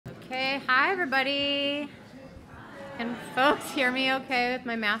Okay, hi everybody. Can folks hear me okay with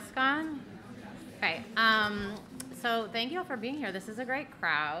my mask on? Okay, so thank you all for being here. This is a great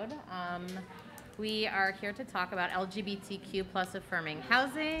crowd. We are here to talk about LGBTQ plus affirming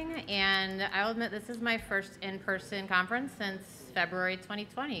housing, and I'll admit this is my first in-person conference since February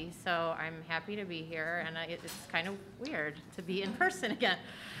 2020, so I'm happy to be here, and it's kind of weird to be in person again.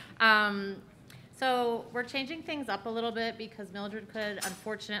 So we're changing things up a little bit because Mildred could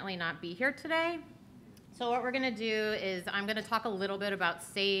unfortunately not be here today. So what we're going to do is I'm going to talk a little bit about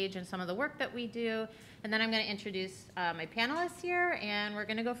SAGE and some of the work that we do, and then I'm going to introduce my panelists here, and we're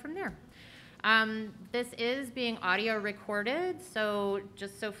going to go from there. This is being audio recorded, so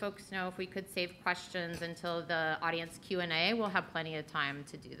just so folks know, if we could save questions until the audience Q&A, we'll have plenty of time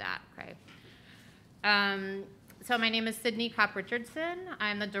to do that, okay? So my name is Sydney Kopp-Richardson.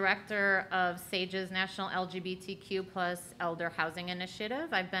 I'm the director of SAGE's National LGBTQ plus Elder Housing Initiative.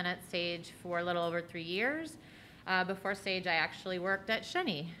 I've been at SAGE for a little over 3 years. Before SAGE, I actually worked at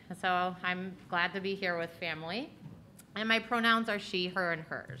Shenny, so I'm glad to be here with family. And my pronouns are she, her, and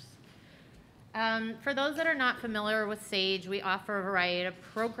hers. For those that are not familiar with SAGE, we offer a variety of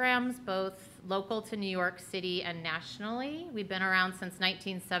programs, both local to New York City and nationally. We've been around since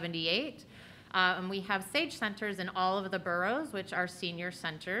 1978. And we have SAGE centers in all of the boroughs, which are senior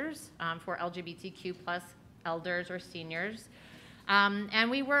centers for LGBTQ plus elders or seniors. And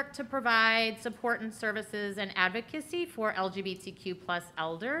we work to provide support and services and advocacy for LGBTQ plus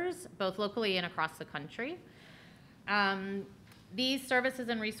elders, both locally and across the country. These services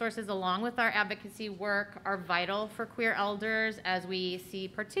and resources, along with our advocacy work, are vital for queer elders as we see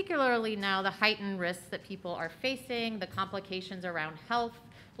particularly now the heightened risks that people are facing, the complications around health,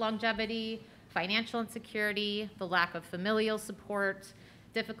 longevity, financial insecurity, the lack of familial support,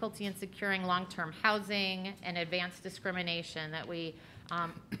 difficulty in securing long-term housing, and advanced discrimination that we,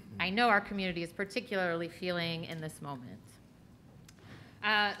 I know our community is particularly feeling in this moment.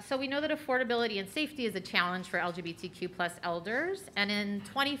 So we know that affordability and safety is a challenge for LGBTQ plus elders, and in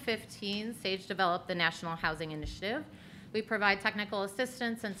 2015, SAGE developed the National Housing Initiative. We provide technical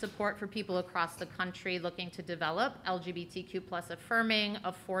assistance and support for people across the country looking to develop LGBTQ plus affirming,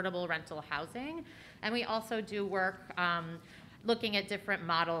 affordable rental housing. And we also do work looking at different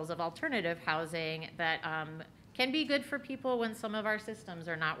models of alternative housing that can be good for people when some of our systems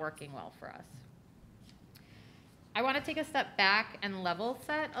are not working well for us. I want to take a step back and level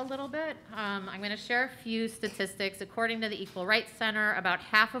set a little bit. I'm going to share a few statistics. According to the Equal Rights Center, about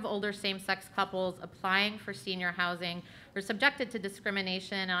half of older same-sex couples applying for senior housing were subjected to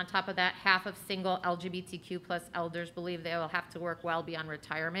discrimination. And on top of that, half of single LGBTQ plus elders believe they will have to work well beyond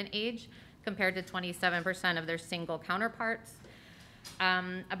retirement age, compared to 27% of their single counterparts.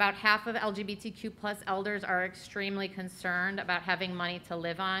 About half of LGBTQ plus elders are extremely concerned about having money to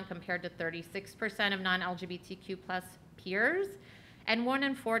live on, compared to 36% of non-LGBTQ plus peers. And 1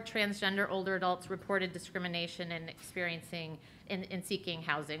 in 4 transgender older adults reported discrimination in experiencing in seeking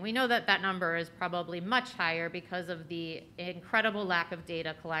housing. We know that that number is probably much higher because of the incredible lack of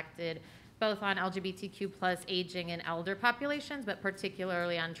data collected both on LGBTQ plus aging and elder populations, but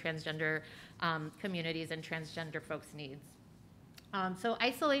particularly on transgender communities and transgender folks' needs. So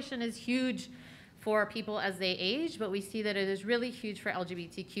isolation is huge for people as they age, but we see that it is really huge for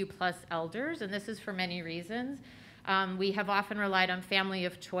LGBTQ plus elders, and this is for many reasons. We have often relied on family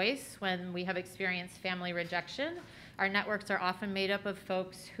of choice when we have experienced family rejection. Our networks are often made up of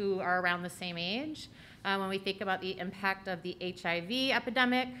folks who are around the same age. When we think about the impact of the HIV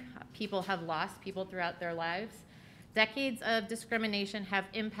epidemic, people have lost people throughout their lives. Decades of discrimination have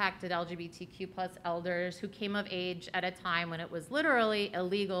impacted LGBTQ plus elders who came of age at a time when it was literally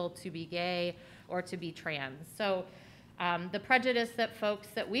illegal to be gay or to be trans. So the prejudice that folks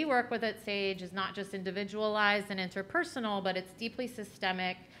that we work with at SAGE is not just individualized and interpersonal, but it's deeply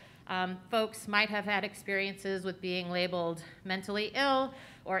systemic. Folks might have had experiences with being labeled mentally ill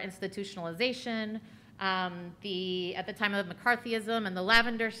or institutionalization. At the time of McCarthyism and the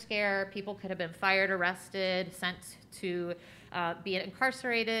Lavender Scare, people could have been fired, arrested, sent to be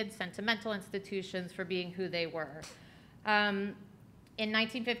incarcerated, sent to mental institutions for being who they were. In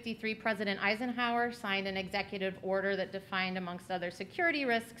 1953, President Eisenhower signed an executive order that defined, amongst other security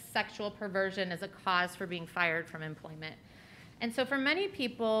risks, sexual perversion as a cause for being fired from employment. And so for many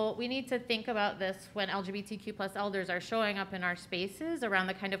people, we need to think about this when LGBTQ plus elders are showing up in our spaces around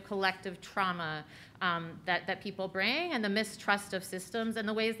the kind of collective trauma that people bring and the mistrust of systems and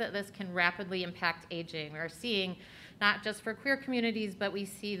the ways that this can rapidly impact aging. We're seeing, not just for queer communities, but we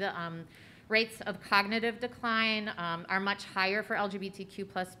see the rates of cognitive decline are much higher for LGBTQ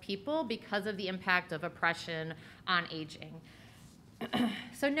plus people because of the impact of oppression on aging.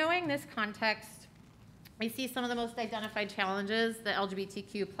 So knowing this context, we see some of the most identified challenges that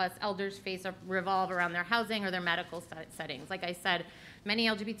LGBTQ plus elders face revolve around their housing or their medical settings. Like I said, many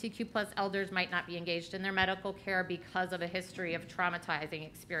LGBTQ plus elders might not be engaged in their medical care because of a history of traumatizing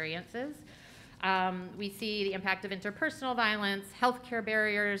experiences. We see the impact of interpersonal violence, healthcare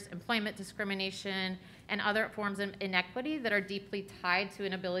barriers, employment discrimination, and other forms of inequity that are deeply tied to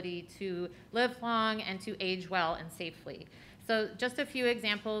an ability to live long and to age well and safely. So just a few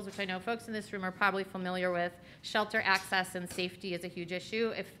examples, which I know folks in this room are probably familiar with. Shelter access and safety is a huge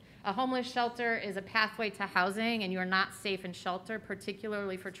issue. If a homeless shelter is a pathway to housing and you're not safe in shelter,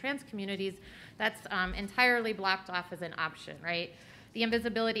 particularly for trans communities, that's entirely blocked off as an option, right? The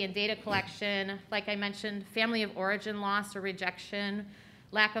invisibility in data collection, like I mentioned, family of origin loss or rejection,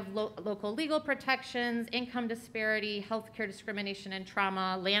 lack of local legal protections, income disparity, healthcare discrimination and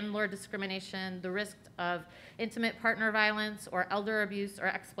trauma, landlord discrimination, the risk of intimate partner violence or elder abuse or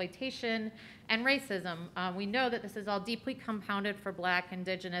exploitation, and racism. We know that this is all deeply compounded for Black,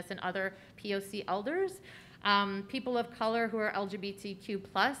 Indigenous, and other POC elders. People of color who are LGBTQ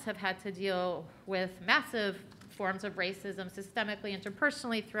plus have had to deal with massive forms of racism systemically,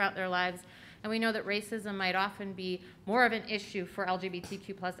 interpersonally throughout their lives. And we know that racism might often be more of an issue for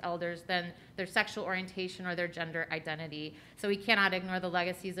LGBTQ plus elders than their sexual orientation or their gender identity. So we cannot ignore the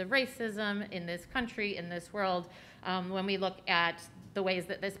legacies of racism in this country, in this world, when we look at the ways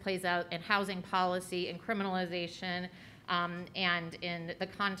that this plays out in housing policy, in criminalization, and in the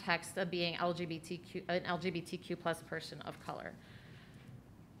context of being an LGBTQ plus person of color.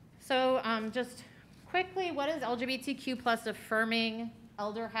 So just quickly, what is LGBTQ plus affirming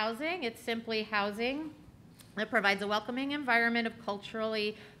elder housing? It's simply housing that provides a welcoming environment of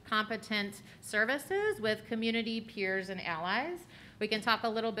culturally competent services with community, peers, and allies. We can talk a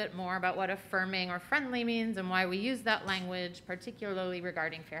little bit more about what affirming or friendly means and why we use that language, particularly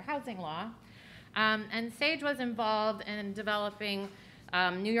regarding fair housing law. And SAGE was involved in developing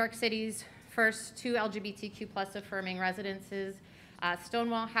New York City's first 2 LGBTQ plus affirming residences,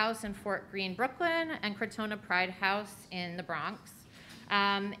 Stonewall House in Fort Greene, Brooklyn, and Crotona Pride House in the Bronx.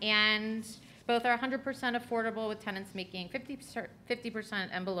 And both are 100% affordable, with tenants making 50%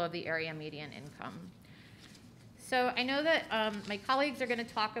 and below the area median income. So I know that my colleagues are going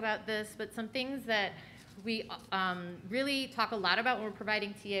to talk about this, but some things that we really talk a lot about when we're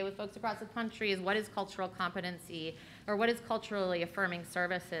providing TA with folks across the country is what is cultural competency, or what is culturally affirming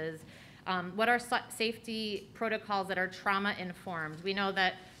services. What are safety protocols that are trauma informed? We know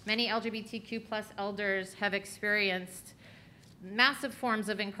that many LGBTQ plus elders have experienced massive forms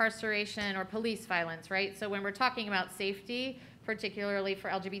of incarceration or police violence, right? So when we're talking about safety, particularly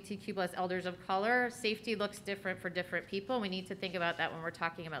for LGBTQ plus elders of color, safety looks different for different people. We need to think about that when we're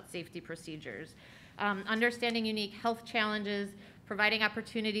talking about safety procedures. Understanding unique health challenges, providing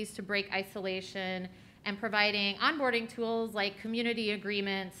opportunities to break isolation, and providing onboarding tools like community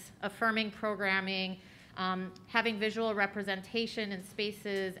agreements, affirming programming, having visual representation in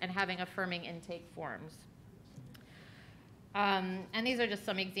spaces, and having affirming intake forms. And these are just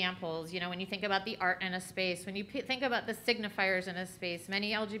some examples. You know, when you think about the art in a space, when you think about the signifiers in a space,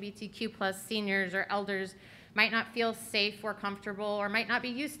 many LGBTQ plus seniors or elders might not feel safe or comfortable, or might not be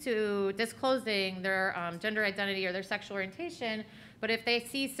used to disclosing their gender identity or their sexual orientation. But if they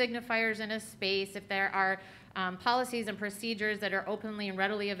see signifiers in a space, if there are policies and procedures that are openly and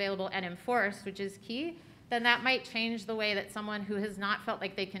readily available and enforced, which is key, then that might change the way that someone who has not felt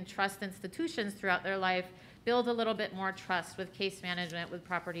like they can trust institutions throughout their life build a little bit more trust with case management, with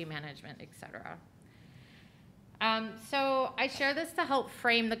property management, et cetera. So I share this to help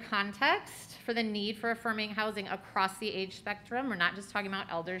frame the context for the need for affirming housing across the age spectrum. We're not just talking about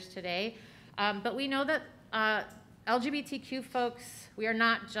elders today, but we know that LGBTQ folks, we are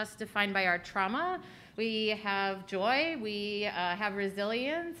not just defined by our trauma. We have joy, we have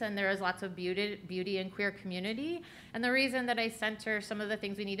resilience, and there is lots of beauty in queer community. And the reason that I center some of the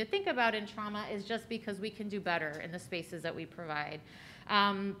things we need to think about in trauma is just because we can do better in the spaces that we provide.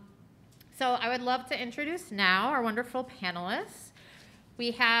 So I would love to introduce now our wonderful panelists.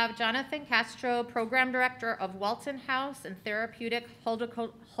 We have Jonathan Castro, Program Director of Walton House and Therapeutic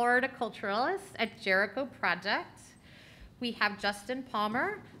Horticulturist at Jericho Project. We have Justin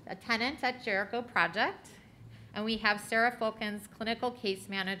Palmer, a tenant at Jericho Project. And we have Sarah Folkins, Clinical Case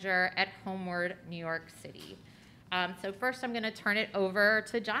Manager at Homeward, New York City. So first I'm going to turn it over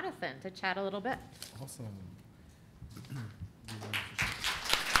to Jonathan to chat a little bit. Awesome.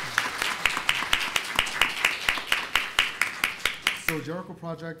 So Jericho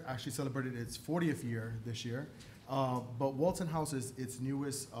Project actually celebrated its 40th year this year, but Walton House is its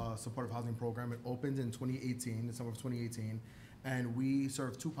newest supportive housing program. It opened in 2018, the summer of 2018, And we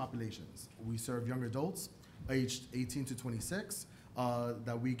serve two populations. We serve young adults aged 18 to 26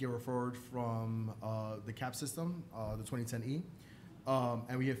 that we get referred from the CAP system, the 2010E.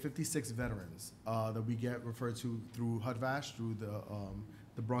 And we have 56 veterans that we get referred to through HUD-VASH, through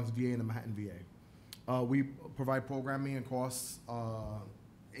the Bronx VA and the Manhattan VA. We provide programming across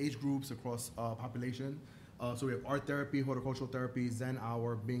age groups, across population. So we have art therapy, horticultural therapy, Zen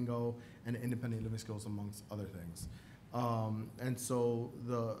hour, bingo, and independent living skills, amongst other things. And so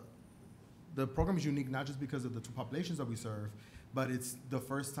the program is unique not just because of the two populations that we serve, but it's the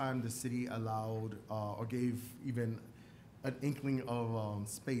first time the city allowed or gave even an inkling of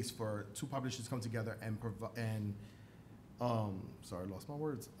space for two populations to come together and sorry, I lost my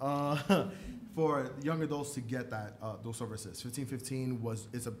words. For young adults to get that those services. 1515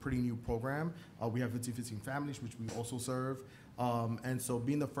 is a pretty new program. We have 1515 families, which we also serve. And so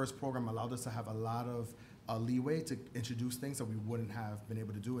being the first program allowed us to have a lot of leeway to introduce things that we wouldn't have been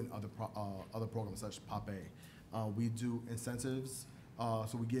able to do in other programs such as Pop A. We do incentives.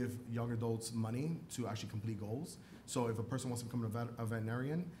 So we give young adults money to actually complete goals. So if a person wants to become a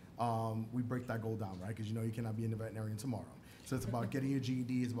veterinarian, we break that goal down, right? Because you know you cannot be a veterinarian tomorrow. So it's about getting your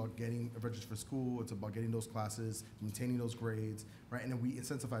GED, it's about getting registered for school, it's about getting those classes, maintaining those grades, right? And then we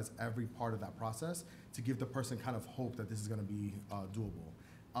incentivize every part of that process to give the person kind of hope that this is gonna be doable.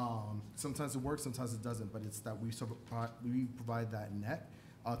 Sometimes it works, sometimes it doesn't, but it's that we provide that net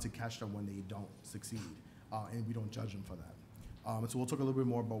to catch them when they don't succeed, and we don't judge them for that. So we'll talk a little bit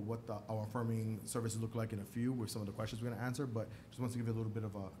more about what our affirming services look like in a few with some of the questions we're going to answer, but just want to give you a little bit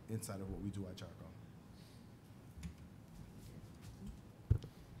of an insight of what we do at Jericho.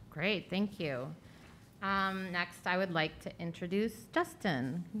 Great, thank you. Next, I would like to introduce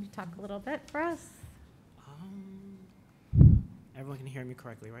Justin. Can you talk a little bit for us? Everyone can hear me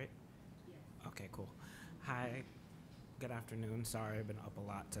correctly, right? Yes. Okay, cool. Hi. Good afternoon. Sorry, I've been up a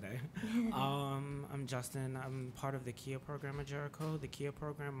lot today. I'm Justin. I'm part of the KIA program at Jericho. The KIA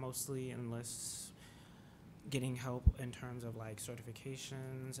program mostly enlists getting help in terms of like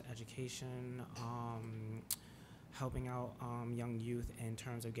certifications, education, helping out young youth in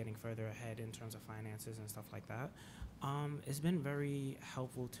terms of getting further ahead in terms of finances and stuff like that. It's been very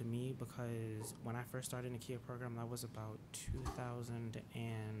helpful to me because when I first started in the KIA program, that was about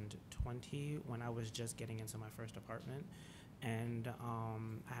 2020 when I was just getting into my first apartment. And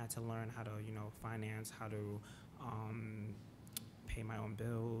I had to learn how to, finance, how to pay my own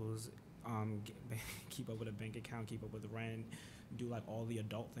bills, keep up with a bank account, keep up with rent, do like all the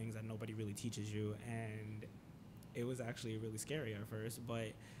adult things that nobody really teaches you. And it was actually really scary at first,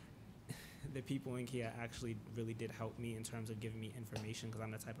 but the people in KIA actually really did help me in terms of giving me information, because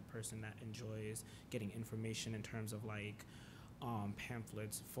I'm the type of person that enjoys getting information in terms of like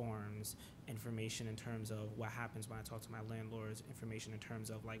pamphlets, forms, information in terms of what happens when I talk to my landlords, information in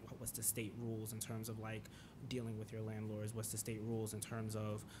terms of like what's the state rules in terms of like dealing with your landlords, what's the state rules in terms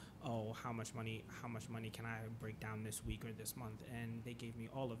of, oh, how much money can I break down this week or this month. And they gave me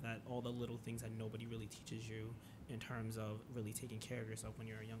all of that, all the little things that nobody really teaches you in terms of really taking care of yourself when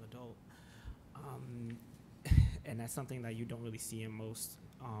you're a young adult. And that's something that you don't really see in most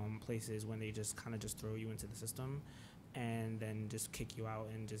places, when they just kind of just throw you into the system and then just kick you out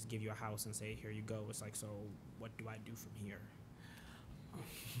and just give you a house and say, here you go. It's like, so what do I do from here?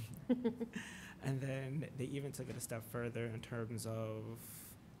 And then they even took it a step further in terms of,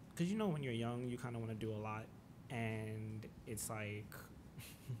 because when you're young, you kind of want to do a lot, and it's like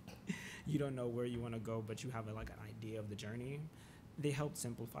you don't know where you want to go, but you have an idea of the journey. They helped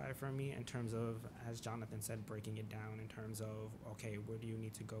simplify it for me in terms of, as Jonathan said, breaking it down in terms of, okay, where do you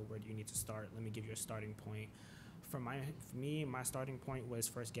need to go? Where do you need to start? Let me give you a starting point. For me, my starting point was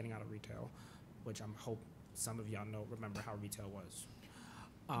first getting out of retail, which I hope some of y'all remember how retail was.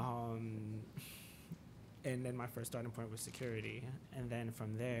 And then my first starting point was security. And then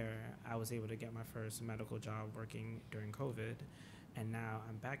from there, I was able to get my first medical job working during COVID. And now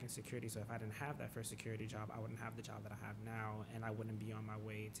I'm back in security, so if I didn't have that first security job, I wouldn't have the job that I have now, and I wouldn't be on my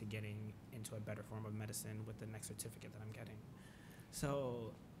way to getting into a better form of medicine with the next certificate that I'm getting.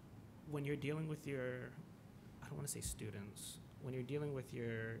 So when you're dealing with I don't want to say students, when you're dealing with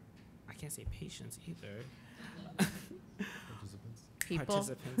I can't say patients either.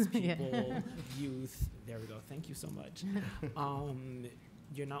 Participants, people, youth, there we go, thank you so much.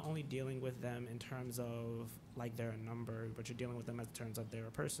 You're not only dealing with them in terms of like they're a number, but you're dealing with them in terms of they're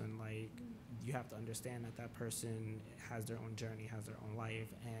a person. Like, you have to understand that person has their own journey, has their own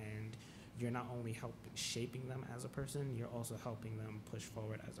life, and you're not only shaping them as a person, you're also helping them push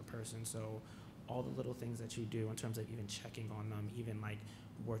forward as a person. So all the little things that you do in terms of even checking on them, even like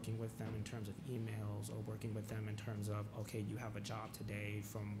working with them in terms of emails, or working with them in terms of, okay, you have a job today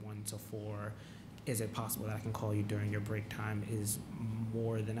from 1 to 4. Is it possible that I can call you during your break time? Is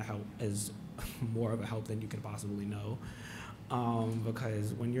more of a help than you could possibly know.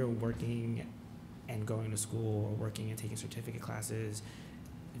 Because when you're working and going to school, or working and taking certificate classes,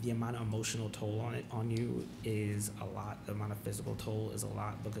 the amount of emotional toll on you is a lot. The amount of physical toll is a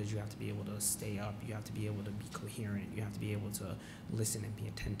lot, because you have to be able to stay up. You have to be able to be coherent. You have to be able to listen and be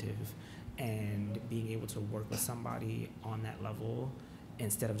attentive. And being able to work with somebody on that level,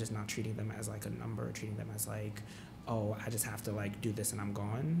 instead of just not treating them as like a number, treating them as like, oh, I just have to like do this and I'm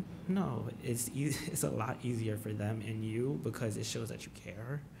gone. No, it's a lot easier for them and you, because it shows that you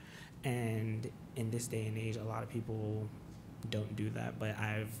care. And in this day and age, a lot of people don't do that, but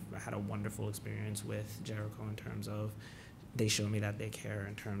I've had a wonderful experience with Jericho in terms of they show me that they care,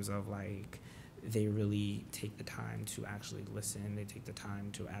 in terms of like they really take the time to actually listen. They take the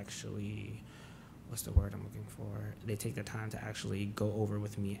time to actually, what's the word I'm looking for? They take the time to actually go over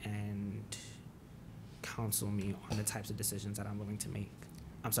with me and counsel me on the types of decisions that I'm willing to make.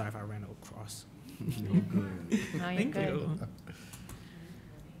 I'm sorry if I ran across. You're good. No, you're Thank good. you.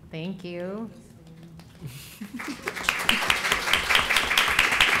 Thank you.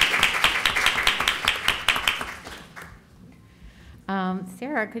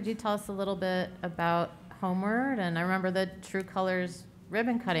 Sarah, could you tell us a little bit about Homeward? And I remember the True Colors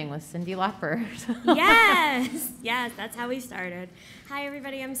ribbon cutting with Cyndi Lauper. Yes, that's how we started. Hi,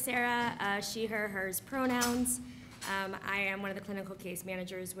 everybody. I'm Sarah. She, her, hers pronouns. I am one of the clinical case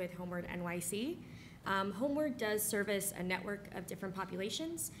managers with Homeward NYC. Homeward does service a network of different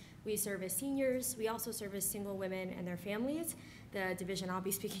populations. We service seniors. We also service single women and their families. The division I'll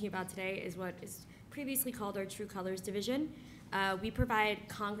be speaking about today is what is previously called our True Colors division. We provide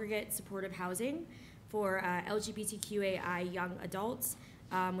congregate supportive housing for LGBTQIA young adults.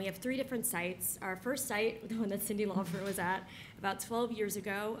 We have 3 different sites. Our first site, the one that Cyndi Lauper was at about 12 years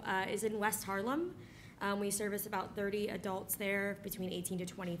ago, is in West Harlem. We service about 30 adults there, between 18 to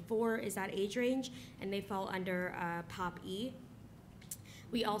 24 is that age range, and they fall under Pop E.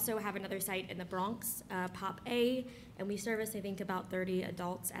 We also have another site in the Bronx, Pop A, and we service, I think, about 30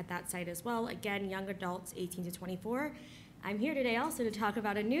 adults at that site as well. Again, young adults, 18 to 24. I'm here today also to talk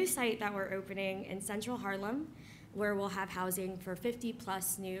about a new site that we're opening in Central Harlem, where we'll have housing for 50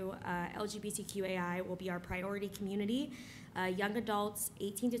 plus new LGBTQAI will be our priority community. Young adults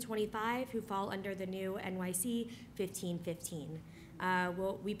 18 to 25 who fall under the new NYC 1515.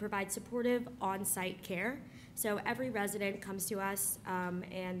 We provide supportive on-site care. So every resident comes to us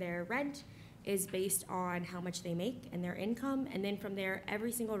and their rent is based on how much they make and their income, and then from there,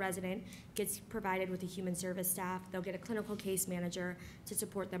 every single resident gets provided with a human service staff. They'll get a clinical case manager to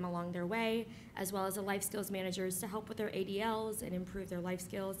support them along their way, as well as a life skills managers to help with their ADLs and improve their life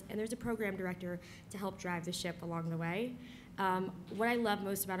skills, and there's a program director to help drive the ship along the way. What I love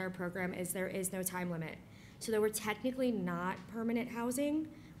most about our program is there is no time limit. So though we're technically not permanent housing,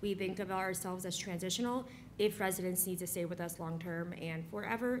 we think of ourselves as transitional. If residents need to stay with us long-term and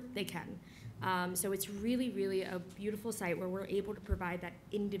forever, they can. So it's really, really a beautiful site where we're able to provide that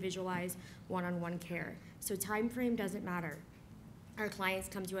individualized one-on-one care. So time frame doesn't matter. Our clients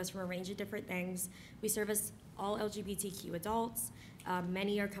come to us from a range of different things. We service all LGBTQ adults.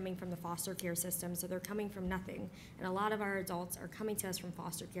 Many are coming from the foster care system, so they're coming from nothing. And a lot of our adults are coming to us from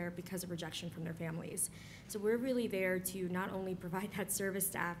foster care because of rejection from their families. So we're really there to not only provide that service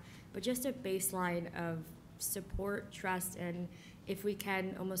staff, but just a baseline of support, trust, and if we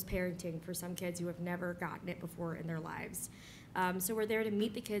can, almost parenting for some kids who have never gotten it before in their lives. So we're there to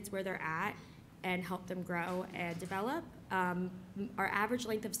meet the kids where they're at and help them grow and develop. Our average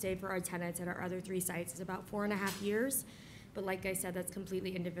length of stay for our tenants at our other 3 sites is about 4.5 years. But like I said, that's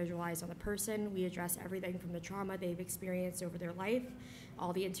completely individualized on the person. We address everything from the trauma they've experienced over their life,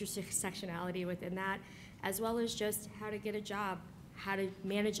 all the intersectionality within that, as well as just how to get a job, how to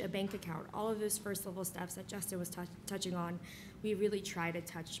manage a bank account, all of those first level steps that Justin was touching on. We really try to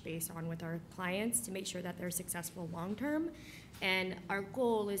touch base on with our clients to make sure that they're successful long term. And our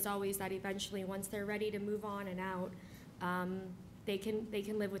goal is always that eventually, once they're ready to move on and out, they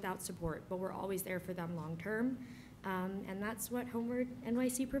can live without support, but we're always there for them long term. And that's what Homeward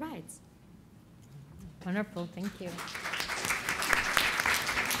NYC provides. Wonderful, thank you.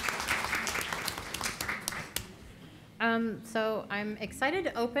 So I'm excited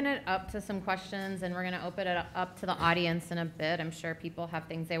to open it up to some questions, and we're going to open it up to the audience in a bit. I'm sure people have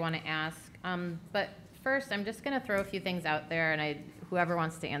things they want to ask. But first, I'm just going to throw a few things out there, and whoever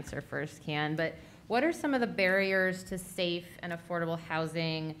wants to answer first can. But what are some of the barriers to safe and affordable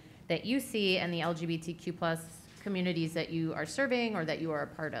housing that you see and the LGBTQ plus communities that you are serving or that you are a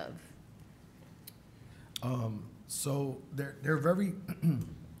part of? So they're very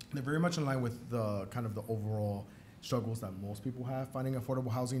they're very much in line with the kind of the overall struggles that most people have finding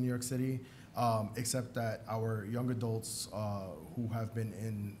affordable housing in New York City, except that our young adults who have been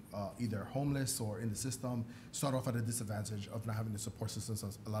in either homeless or in the system start off at a disadvantage of not having the support systems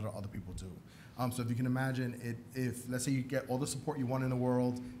as a lot of other people do. So if you can imagine, if let's say you get all the support you want in the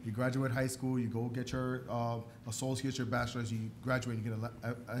world, you graduate high school, you go get your associate's, your bachelor's, you graduate, you get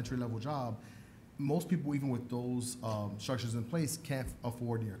an entry-level job. Most people, even with those structures in place, can't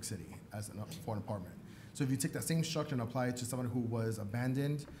afford New York City for an apartment. So if you take that same structure and apply it to someone who was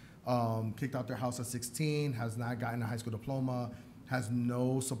abandoned, kicked out their house at 16, has not gotten a high school diploma, has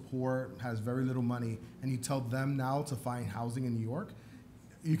no support, has very little money, and you tell them now to find housing in New York,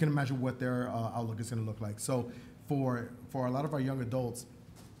 you can imagine what their outlook is going to look like. So for a lot of our young adults,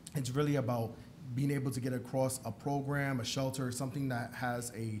 it's really about being able to get across a program, a shelter, something that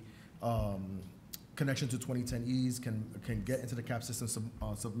has a connection to 2010Es, can get into the CAP system,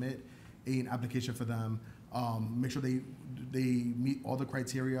 submit an application for them, make sure they meet all the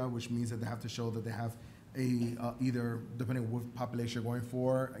criteria, which means that they have to show that they have either, depending on what population you're going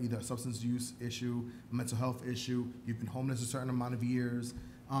for, either a substance use issue, a mental health issue, you've been homeless a certain amount of years,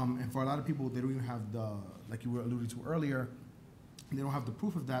 and for a lot of people, they don't even have like you were alluding to earlier, they don't have the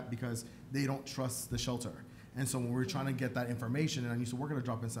proof of that because they don't trust the shelter. And so when we're trying to get that information, and I used to work at a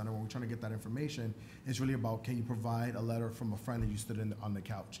drop-in center, when we're trying to get that information, it's really about, can you provide a letter from a friend that you stood on the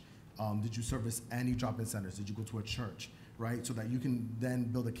couch? Did you service any drop-in centers? Did you go to a church, right? So that you can then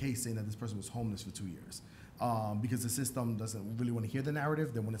build a case saying that this person was homeless for 2 years. Because the system doesn't really want to hear the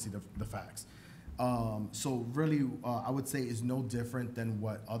narrative, they want to see the facts. So really, I would say is no different than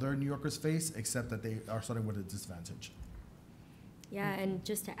what other New Yorkers face, except that they are starting with a disadvantage. Yeah, and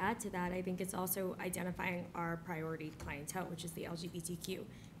just to add to that, I think it's also identifying our priority clientele, which is the LGBTQ.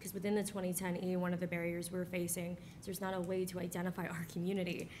 Because within the 2010E, one of the barriers we're facing is there's not a way to identify our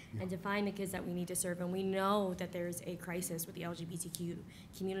community and to find the kids that we need to serve. And we know that there's a crisis with the LGBTQ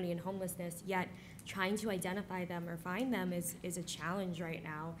community and homelessness, yet trying to identify them or find them is a challenge right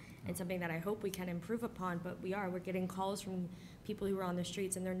now, and something that I hope we can improve upon. But we're getting calls from people who are on the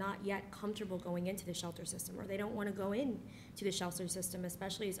streets and they're not yet comfortable going into the shelter system, or they don't want to go in to the shelter system,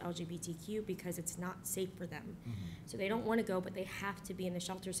 especially as LGBTQ, because it's not safe for them. So they don't want to go, but they have to be in the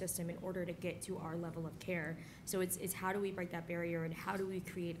shelter system in order to get to our level of care. So it's how do we break that barrier, and how do we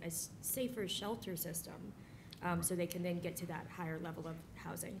create a safer shelter system so they can then get to that higher level of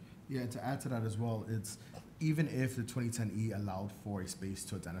housing. Yeah, and to add to that as well, it's even if the 2010E allowed for a space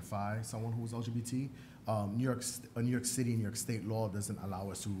to identify someone who was LGBT, New York City, New York State law doesn't allow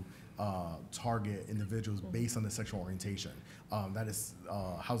us to target individuals based on their sexual orientation. That is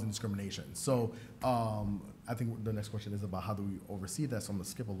housing discrimination. So I think the next question is about how do we oversee that, so I'm gonna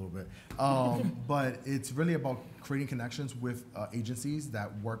skip a little bit. But it's really about creating connections with agencies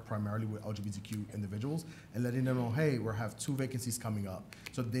that work primarily with LGBTQ individuals and letting them know, hey, we have 2 vacancies coming up.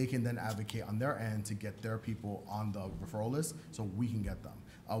 So they can then advocate on their end to get their people on the referral list so we can get them.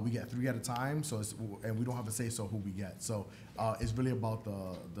 We get 3 at a time, and we don't have a say-so who we get. So it's really about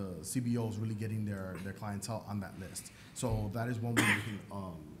the CBOs really getting their clientele on that list. So that is one way we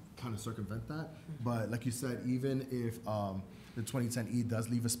can kind of circumvent that. But like you said, even if the 2010E does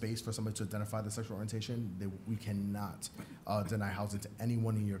leave a space for somebody to identify their sexual orientation, we cannot deny housing to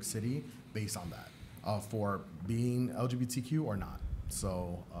anyone in New York City based on that, for being LGBTQ or not.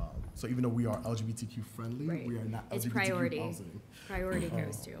 So even though we are LGBTQ friendly, Right. we are not It's LGBTQ priority. housing. Priority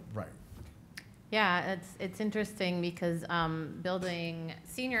goes to. Right. Yeah, it's interesting because building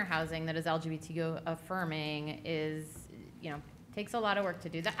senior housing that is LGBTQ affirming is, takes a lot of work to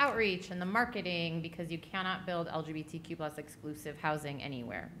do the outreach and the marketing, because you cannot build LGBTQ plus exclusive housing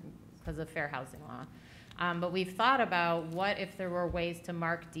anywhere because of fair housing law. But we've thought about what if there were ways to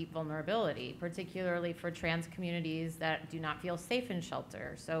mark deep vulnerability, particularly for trans communities that do not feel safe in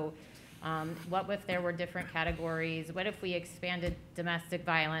shelter. So what if there were different categories? What if we expanded domestic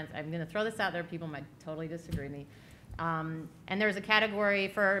violence? I'm going to throw this out there. People might totally disagree with me. And there's a category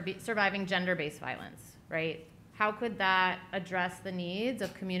for surviving gender-based violence, right? How could that address the needs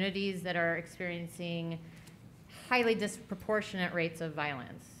of communities that are experiencing highly disproportionate rates of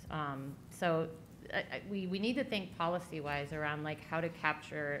violence? We need to think policy-wise around like how to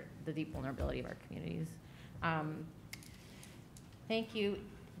capture the deep vulnerability of our communities. Thank you.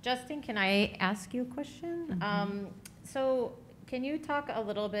 Justin, can I ask you a question? So can you talk a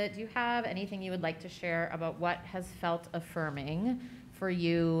little bit, do you have anything you would like to share about what has felt affirming for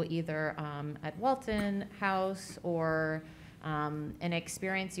you either at Walton House or an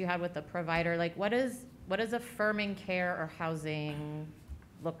experience you had with a provider. Like, what does affirming care or housing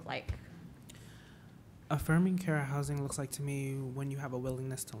look like? Affirming care or housing looks like to me when you have a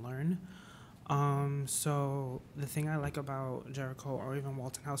willingness to learn. So the thing I like about Jericho, or even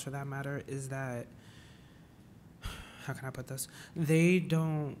Walton House for that matter, is that, how can I put this? They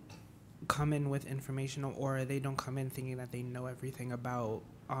don't come in with information, or they don't come in thinking that they know everything about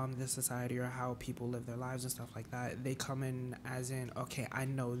the society or how people live their lives and stuff like that. They come in as in, okay, I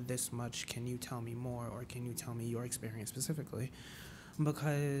know this much, can you tell me more, or can you tell me your experience specifically?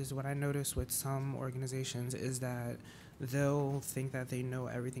 Because what I notice with some organizations is that they'll think that they know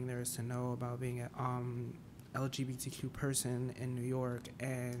everything there is to know about being an LGBTQ person in New York,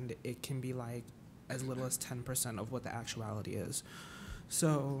 and it can be like as little as 10% of what the actuality is.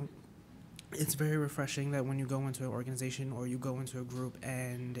 So it's very refreshing that when you go into an organization or you go into a group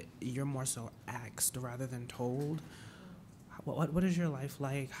and you're more so asked rather than told, what is your life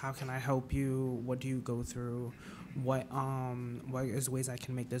like? How can I help you? What do you go through? What is ways I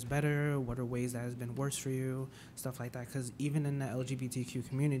can make this better? What are ways that has been worse for you? Stuff like that. Because even in the LGBTQ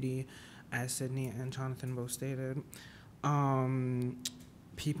community, as Sydney and Jonathan both stated,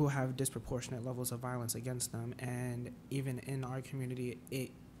 people have disproportionate levels of violence against them. And even in our community,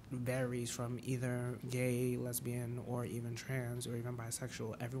 it varies from either gay, lesbian, or even trans, or even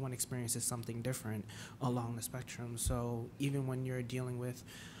bisexual. Everyone experiences something different along the spectrum. So even when you're dealing with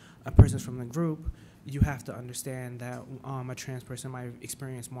a person from the group, you have to understand that a trans person might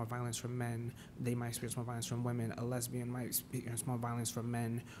experience more violence from men, they might experience more violence from women, a lesbian might experience more violence from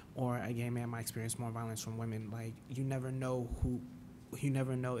men, or a gay man might experience more violence from women. Like, you never know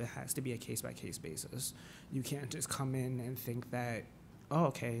it has to be a case-by-case basis. You can't just come in and think that, oh,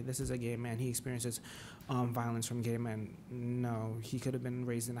 okay, this is a gay man, he experiences violence from gay men. No, he could have been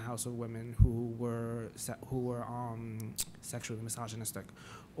raised in a house of women who were sexually misogynistic,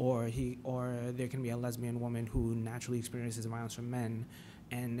 or there can be a lesbian woman who naturally experiences violence from men,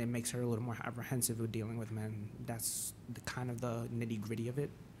 and it makes her a little more apprehensive with dealing with men. That's the kind of the nitty-gritty of it.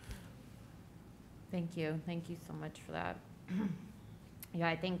 Thank you so much for that. Yeah,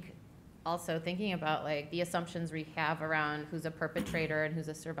 I think also thinking about like the assumptions we have around who's a perpetrator and who's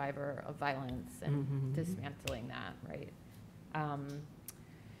a survivor of violence, and dismantling that, right?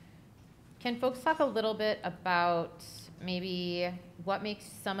 Can folks talk a little bit about maybe what makes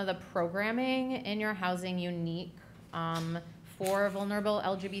some of the programming in your housing unique for vulnerable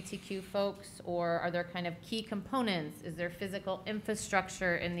LGBTQ folks, or are there kind of key components? Is there physical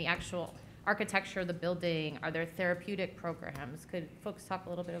infrastructure in the actual architecture of the building? Are there therapeutic programs? Could folks talk a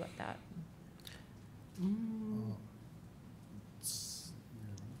little bit about that?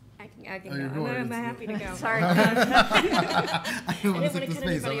 I can go. I'm happy to go. Sorry. I didn't want to take the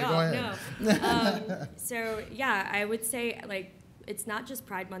space. Go ahead. No. So yeah, I would say like it's not just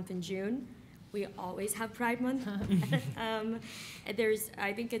Pride Month in June. We always have Pride Month. I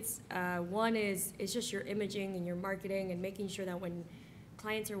think it's one is just your imaging and your marketing and making sure that when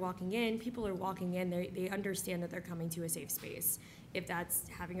clients are walking in, people are walking in, they understand that they're coming to a safe space. If that's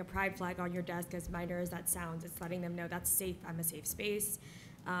having a pride flag on your desk, as minor as that sounds, it's letting them know that's safe, I'm a safe space.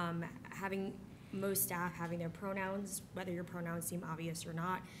 Having most staff having their pronouns, whether your pronouns seem obvious or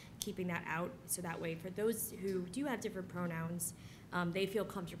not, keeping that out so that way for those who do have different pronouns, they feel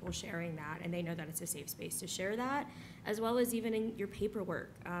comfortable sharing that and they know that it's a safe space to share that, as well as even in your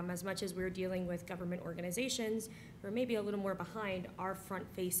paperwork. As much as we're dealing with government organizations, we're maybe a little more behind, our front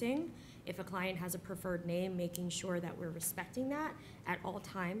facing. If a client has a preferred name, making sure that we're respecting that at all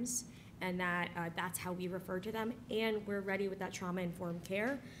times, and that that's how we refer to them, and we're ready with that trauma-informed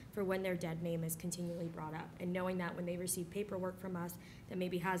care for when their dead name is continually brought up, and knowing that when they receive paperwork from us that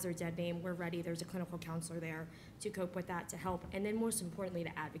maybe has their dead name, we're ready, there's a clinical counselor there to cope with that, to help, and then most importantly,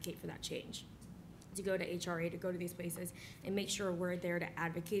 to advocate for that change. To go to HRA, to go to these places, and make sure we're there to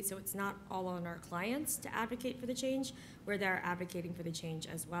advocate, so it's not all on our clients to advocate for the change, we're there advocating for the change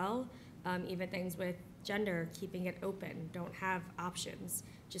as well. Even things with gender, keeping it open, don't have options,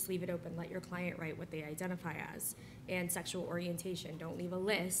 just leave it open, let your client write what they identify as. And sexual orientation, don't leave a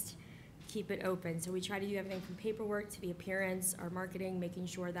list, keep it open. So we try to do everything from paperwork to the appearance, our marketing, making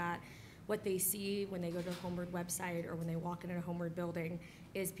sure that what they see when they go to the Homeward website or when they walk into a Homeward building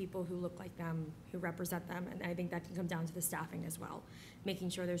is people who look like them, who represent them, and I think that can come down to the staffing as well, making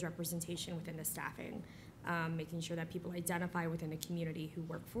sure there's representation within the staffing. Making sure that people identify within the community who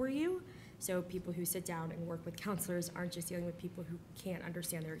work for you. So people who sit down and work with counselors aren't just dealing with people who can't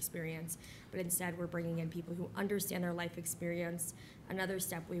understand their experience, but instead we're bringing in people who understand their life experience. Another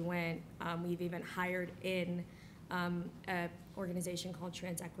step we went, we've even hired in an organization called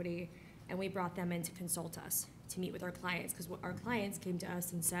Trans Equity, and we brought them in to consult us, to meet with our clients, because our clients came to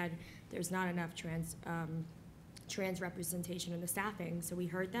us and said there's not enough trans representation in the staffing. So we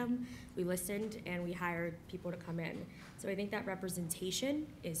heard them, we listened, and we hired people to come in. So I think that representation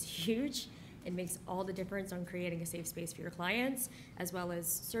is huge. It makes all the difference on creating a safe space for your clients, as well as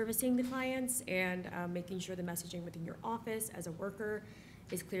servicing the clients and making sure the messaging within your office as a worker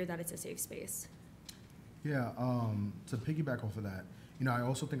is clear that it's a safe space. Yeah, to piggyback off of that, I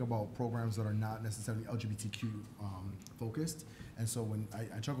also think about programs that are not necessarily LGBTQ focused. And so when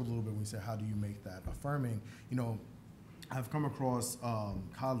I chuckled a little bit when you said, how do you make that affirming? I've come across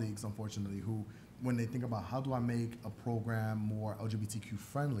colleagues, unfortunately, who, when they think about how do I make a program more LGBTQ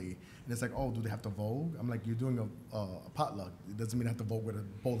friendly, and it's like, oh, do they have to vogue? I'm like, you're doing a potluck. It doesn't mean they have to vogue with a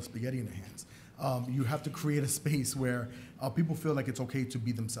bowl of spaghetti in their hands. You have to create a space where people feel like it's okay to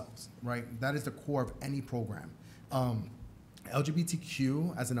be themselves, right? That is the core of any program.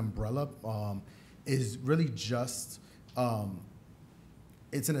 LGBTQ as an umbrella is really just,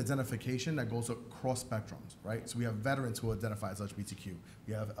 it's an identification that goes across spectrums, right? So we have veterans who identify as LGBTQ.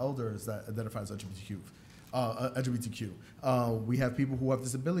 We have elders that identify as LGBTQ. We have people who have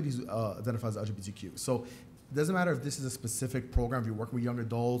disabilities identify as LGBTQ. So it doesn't matter if this is a specific program, if you're working with young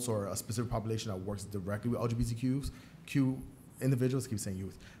adults or a specific population that works directly with LGBTQ individuals, keep saying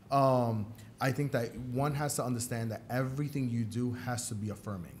youth. I think that one has to understand that everything you do has to be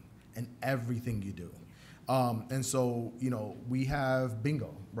affirming, and everything you do. And so, we have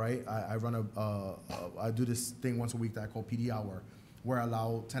bingo, right? I run I do this thing once a week that I call PD Hour, where I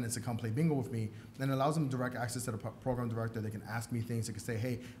allow tenants to come play bingo with me, and it allows them direct access to the program director. They can ask me things. They can say,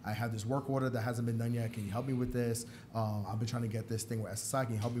 hey, I have this work order that hasn't been done yet. Can you help me with this? I've been trying to get this thing with SSI.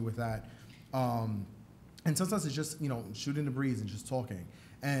 Can you help me with that? And sometimes it's just, shooting the breeze and just talking.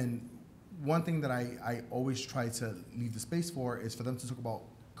 And one thing that I always try to leave the space for is for them to talk about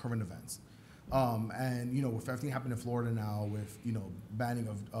current events. And with everything happening in Florida now, with banning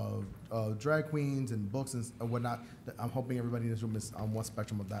of drag queens and books and whatnot, I'm hoping everybody in this room is on one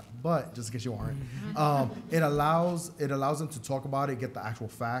spectrum of that. But just in case you aren't, it allows them to talk about it, get the actual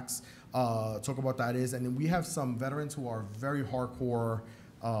facts, talk about that is, and then we have some veterans who are very hardcore.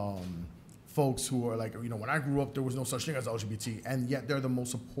 Folks who are like, when I grew up, there was no such thing as LGBT, and yet they're the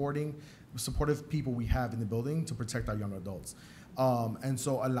most supportive people we have in the building to protect our young adults. And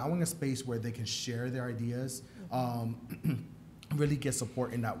so allowing a space where they can share their ideas, really get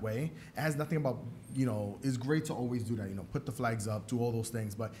support in that way. It has nothing about, it's great to always do that, put the flags up, do all those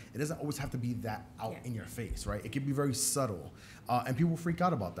things, but it doesn't always have to be that out in your face, right? It can be very subtle, and people freak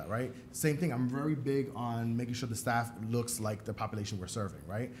out about that, right? Same thing, I'm very big on making sure the staff looks like the population we're serving,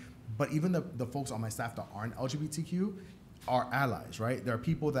 right? But even the folks on my staff that aren't LGBTQ are allies, right? There are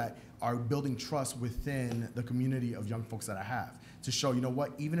people that are building trust within the community of young folks that I have to show,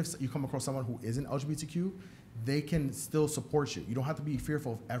 even if you come across someone who isn't LGBTQ, they can still support you. You don't have to be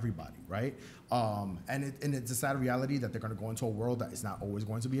fearful of everybody, right? And it's a sad reality that they're going to go into a world that is not always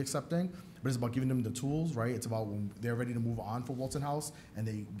going to be accepting, but it's about giving them the tools, right? It's about when they're ready to move on for Walton House and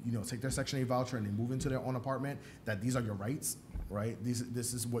they, take their Section 8 voucher and they move into their own apartment, that these are your rights, right?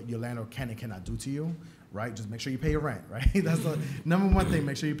 This is what your landlord can and cannot do to you, right? Just make sure you pay your rent, right? That's the number one thing,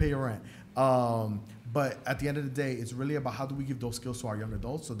 make sure you pay your rent. But at the end of the day, it's really about how do we give those skills to our young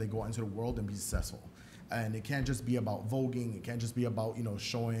adults so they go out into the world and be successful. And it can't just be about voguing. It can't just be about,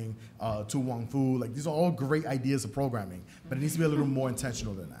 showing Tu Wong Fu. Like, these are all great ideas of programming, but it needs to be a little more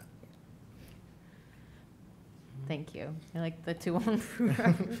intentional than that. Thank you. I like the Tu Wong Fu.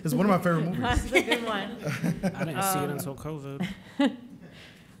 It's one of my favorite movies. That's a good one. I didn't see it until COVID.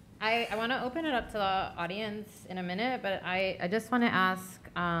 I want to open it up to the audience in a minute, but I just want to ask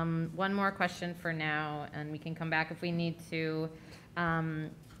one more question for now, and we can come back if we need to.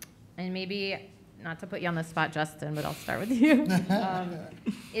 And maybe, not to put you on the spot, Justin, but I'll start with you.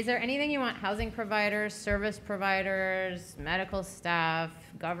 Is there anything you want housing providers, service providers, medical staff,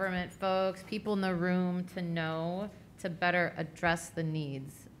 government folks, people in the room to know to better address the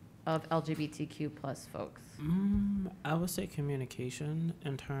needs of LGBTQ plus folks? I would say communication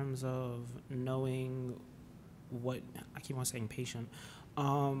in terms of knowing what, I keep on saying patient,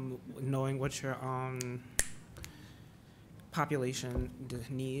 knowing what your population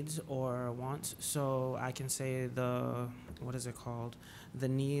needs or wants. So I can say the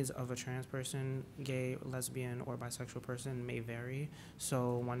needs of a trans person, gay, lesbian, or bisexual person may vary.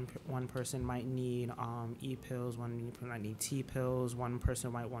 So one person might need E-pills, one might need T-pills, one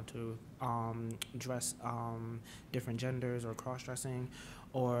person might want to dress different genders or cross-dressing,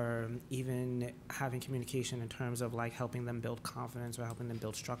 or even having communication in terms of like helping them build confidence or helping them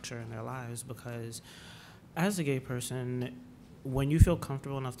build structure in their lives. Because as a gay person, when you feel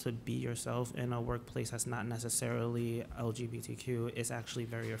comfortable enough to be yourself in a workplace that's not necessarily LGBTQ, it's actually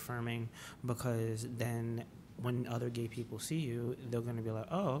very affirming, because then when other gay people see you, they're going to be like,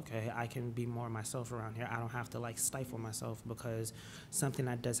 oh, okay, I can be more myself around here. I don't have to like stifle myself, because something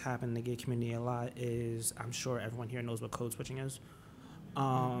that does happen in the gay community a lot is, I'm sure everyone here knows what code switching is.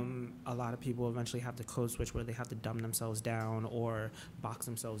 A lot of people eventually have to code switch, where they have to dumb themselves down or box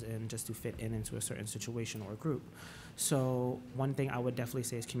themselves in just to fit into a certain situation or group. So one thing I would definitely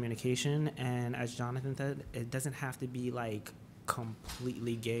say is communication. And as Jonathan said, it doesn't have to be like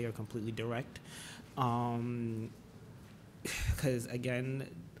completely gay or completely direct. Because again,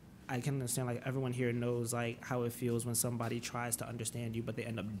 I can understand, like, everyone here knows like how it feels when somebody tries to understand you but they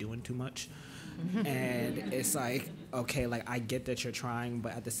end up doing too much. And it's like, okay, like, I get that you're trying,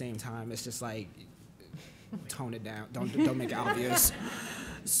 but at the same time it's just like, tone it down, don't make it obvious.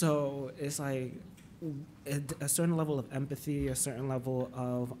 So it's like a certain level of empathy, a certain level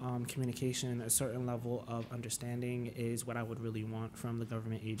of communication, a certain level of understanding is what I would really want from the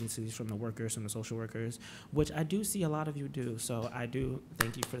government agencies, from the workers, from the social workers, which I do see a lot of you do, so I do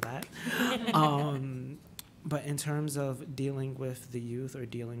thank you for that. But in terms of dealing with the youth, or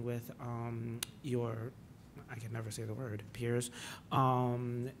dealing with your, I can never say the word, peers,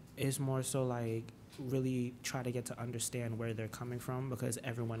 is more so like really try to get to understand where they're coming from, because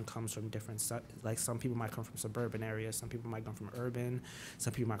everyone comes from different, like, some people might come from suburban areas, some people might come from urban,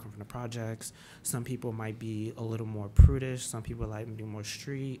 some people might come from the projects, some people might be a little more prudish, some people might be more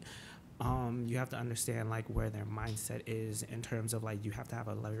street. You have to understand like where their mindset is, in terms of like, you have to have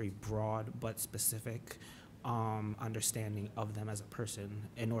a very broad but specific understanding of them as a person,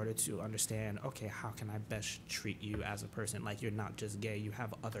 in order to understand, okay, how can I best treat you as a person? Like, you're not just gay, you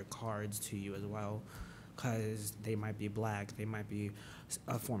have other cards to you as well, because they might be black, they might be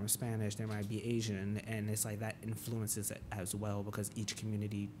a form of Spanish, they might be Asian, and it's like that influences it as well, because each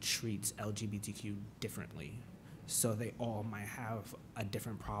community treats LGBTQ differently. So they all might have a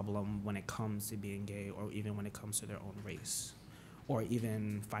different problem when it comes to being gay, or even when it comes to their own race, or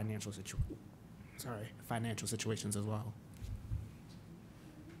even financial situations as well.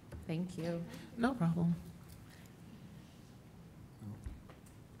 Thank you. No problem.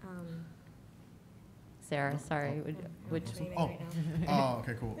 Sarah, sorry, which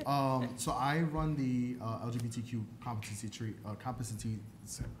Okay, cool. So I run the LGBTQ competency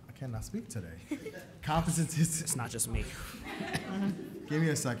I cannot speak today. Competency. It's not just me. Give me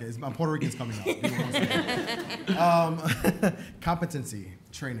a second. My Puerto Rican's coming out. Give me 1 second. Competency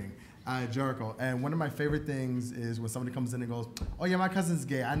training at Jericho. And one of my favorite things is when somebody comes in and goes, oh yeah, my cousin's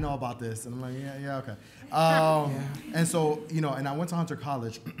gay, I know about this. And I'm like, yeah, okay. And so, and I went to Hunter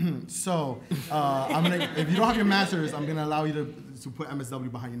College. So if you don't have your master's, I'm gonna allow you to put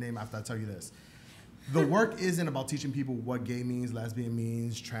MSW behind your name after I tell you this. The work isn't about teaching people what gay means, lesbian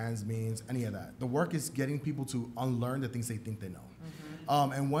means, trans means, any of that. The work is getting people to unlearn the things they think they know.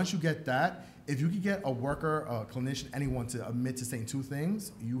 Mm-hmm. And once you get that, if you can get a worker, a clinician, anyone to admit to saying 2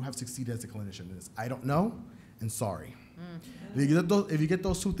 things, you have succeeded as a clinician. It's I don't know and sorry. Mm-hmm. If you get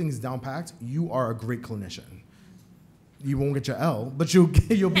those 2 things down packed, you are a great clinician. You won't get your L, but you'll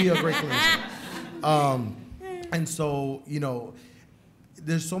be a great clinician. And so,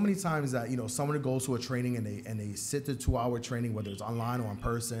 there's so many times that, someone goes to a training and they sit the 2-hour training, whether it's online or in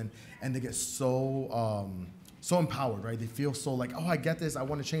person, and they get so empowered, right? They feel so like, oh, I get this, I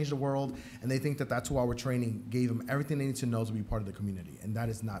want to change the world, and they think that 2-hour training gave them everything they need to know to be part of the community, and that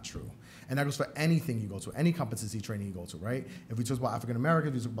is not true. And that goes for anything you go to, any competency training you go to, right? If we talk about African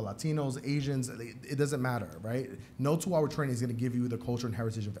Americans, if we talk about Latinos, Asians, it doesn't matter, right? No 2-hour training is going to give you the culture and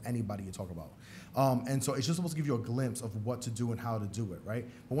heritage of anybody you talk about. And so it's just supposed to give you a glimpse of what to do and how to do it, right?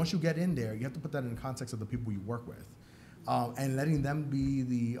 But once you get in there, you have to put that in the context of the people you work with. And letting them be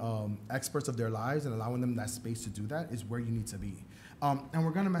the experts of their lives and allowing them that space to do that is where you need to be. And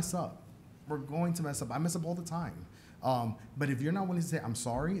we're gonna mess up. We're going to mess up. I mess up all the time. But if you're not willing to say, I'm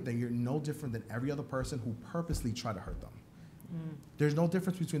sorry, then you're no different than every other person who purposely tried to hurt them. Mm. There's no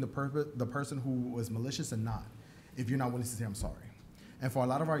difference between the person who was malicious and not, if you're not willing to say, I'm sorry. And for a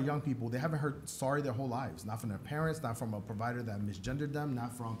lot of our young people, they haven't heard sorry their whole lives, not from their parents, not from a provider that misgendered them,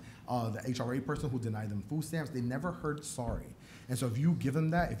 not from the HRA person who denied them food stamps. They never heard sorry. And so if you give them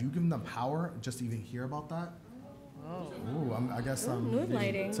that, if you give them power just to even hear about that, I guess I'm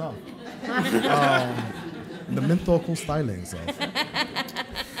moonlighting. Tough. The menthol styling stuff.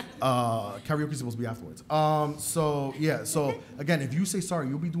 Karaoke is supposed to be afterwards. So again, if you say sorry,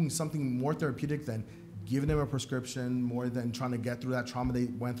 you'll be doing something more therapeutic than giving them a prescription, more than trying to get through that trauma they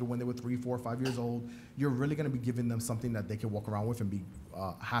went through when they were 3, 4, 5 years old. You're really going to be giving them something that they can walk around with and be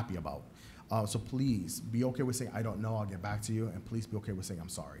happy about. So please be okay with saying, I don't know, I'll get back to you. And please be okay with saying, I'm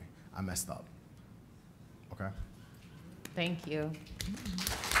sorry, I messed up. Okay? Thank you.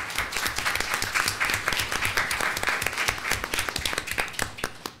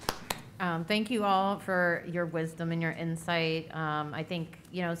 Thank you all for your wisdom and your insight. I think,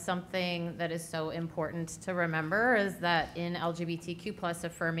 something that is so important to remember is that in LGBTQ plus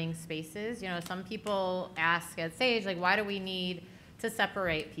affirming spaces, some people ask at stage, like, why do we need to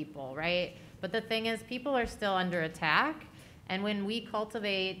separate people, right? But the thing is, people are still under attack. And when we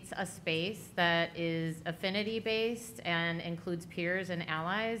cultivate a space that is affinity-based and includes peers and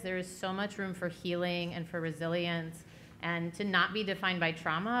allies, there is so much room for healing and for resilience, and to not be defined by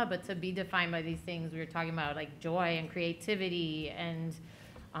trauma, but to be defined by these things we were talking about, like joy and creativity and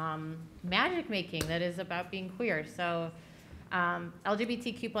magic making that is about being queer. So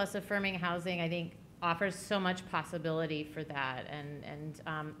LGBTQ plus affirming housing, I think, offers so much possibility for that, and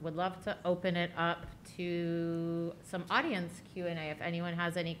would love to open it up to some audience Q&A. If anyone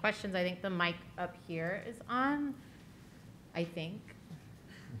has any questions, I think the mic up here is on, I think.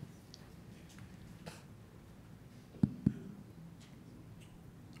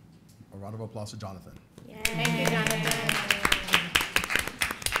 A round of applause for Jonathan. Yay. Thank you, Jonathan.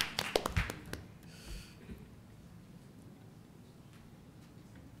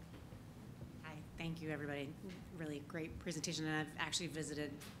 Hi, thank you, everybody. Really great presentation, and I've actually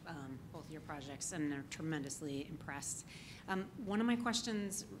visited both of your projects and are tremendously impressed. One of my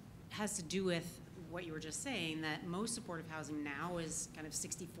questions has to do with what you were just saying, that most supportive housing now is kind of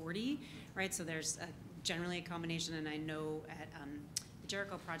 60-40, right? So there's generally a combination, and I know at the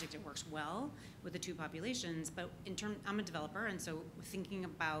Jericho project it works well with the two populations, but I'm a developer, and so thinking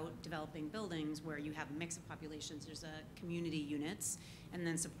about developing buildings where you have a mix of populations, there's community units and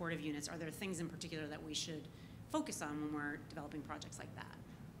then supportive units. Are there things in particular that we should focus on when we're developing projects like that?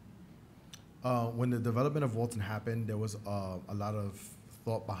 When the development of Walton happened, there was a lot of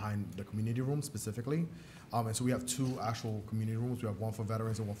thought behind the community room specifically. And so we have two actual community rooms. We have one for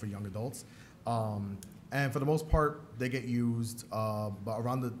veterans and one for young adults. And for the most part, they get used, but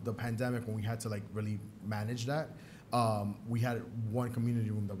around the pandemic, when we had to like really manage that, we had one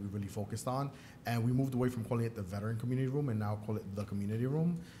community room that we really focused on, and we moved away from calling it the veteran community room and now call it the community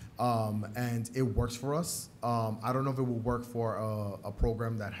room. And it works for us. I don't know if it will work for a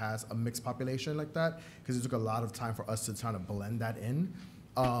program that has a mixed population like that, because it took a lot of time for us to try to blend that in.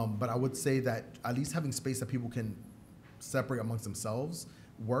 But I would say that at least having space that people can separate amongst themselves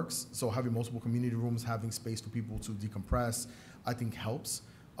works. So having multiple community rooms, having space for people to decompress, I think helps.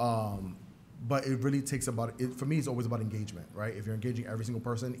 But it really takes for me, it's always about engagement, right? If you're engaging every single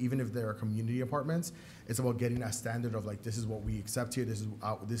person, even if they're community apartments, it's about getting that standard of like, this is what we accept here,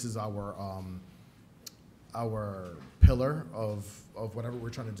 this is our pillar of whatever we're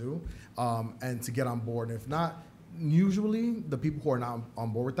trying to do, and to get on board. And if not, usually the people who are not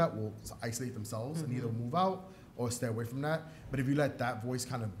on board with that will isolate themselves and either move out or stay away from that. But if you let that voice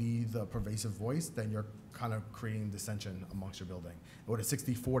kind of be the pervasive voice, then you're kind of creating dissension amongst your building. With a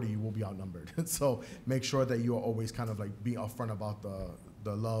 60-40, you will be outnumbered. So make sure that you are always kind of like being upfront about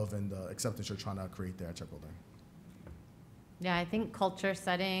the love and the acceptance you're trying to create there at your building. Yeah, I think culture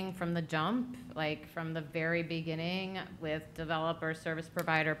setting from the jump, like from the very beginning with developer, service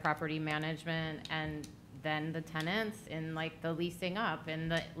provider, property management, and then the tenants in like the leasing up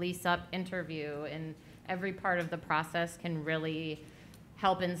and the lease up interview, and every part of the process can really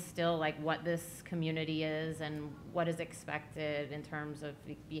help instill like what this community is and what is expected in terms of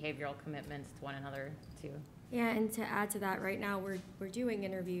behavioral commitments to one another too. Yeah, and to add to that, right now we're doing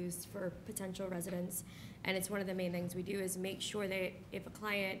interviews for potential residents, and it's one of the main things we do is make sure that if a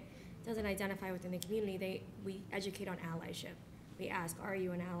client doesn't identify within the community, we educate on allyship. We ask, are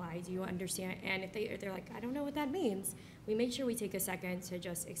you an ally? Do you understand? And if they're like, I don't know what that means, we make sure we take a second to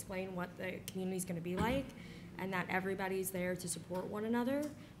just explain what the community is going to be like, and that everybody's there to support one another,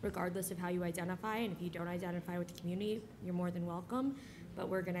 regardless of how you identify. And if you don't identify with the community, you're more than welcome. But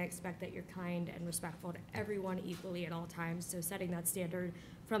we're going to expect that you're kind and respectful to everyone equally at all times. So setting that standard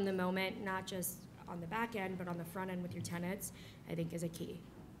from the moment, not just on the back end, but on the front end with your tenants, I think is a key.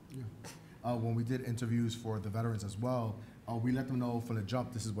 Yeah. When we did interviews for the veterans as well, we let them know from the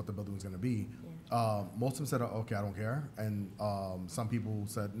jump this is what the building was going to be. Yeah. Most of them said, okay, I don't care. And some people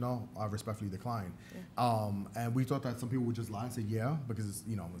said, no, I respectfully decline. Yeah. And we thought that some people would just lie and say, yeah, because it's,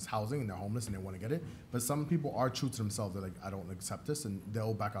 it's housing and they're homeless and they want to get it. But some people are true to themselves. They're like, I don't accept this, and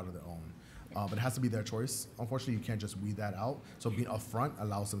they'll back out of their own. But it has to be their choice. Unfortunately, you can't just weed that out. So being upfront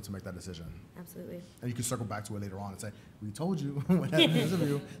allows them to make that decision. Absolutely. And you can circle back to it later on and say, we told you when we had the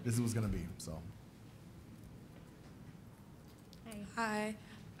interview, this is what's going to be. So. Hi.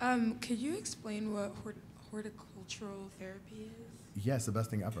 Could you explain what horticultural therapy is? Yes, the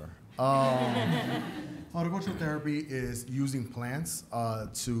best thing ever. Horticultural therapy is using plants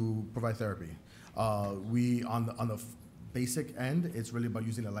to provide therapy. We on the basic end, it's really about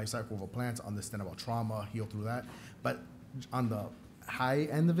using the life cycle of a plant to understand about trauma, heal through that. But on the high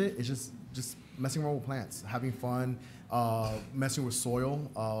end of it, it's just messing around with plants, having fun, messing with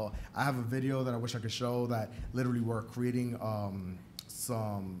soil. I have a video that I wish I could show that literally we're creating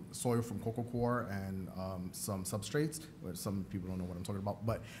some soil from cocoa coir and some substrates. Some people don't know what I'm talking about,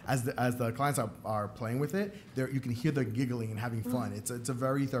 but as the clients are playing with it, you can hear them giggling and having fun. It's a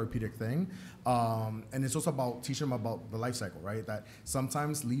very therapeutic thing, and it's also about teaching them about the life cycle, right? That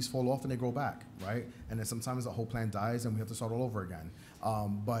sometimes leaves fall off and they grow back, right? And then sometimes the whole plant dies and we have to start all over again.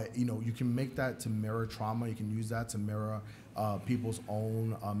 But you can make that to mirror trauma. You can use that to mirror people's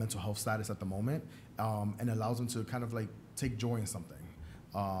own mental health status at the moment, and it allows them to kind of like take joy in something.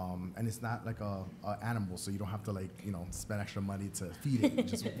 And it's not like a animal, so you don't have to spend extra money to feed it.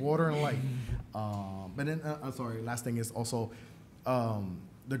 Just water and light. But then, last thing is also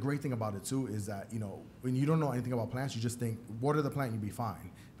the great thing about it too is that when you don't know anything about plants, you just think water the plant, you'll be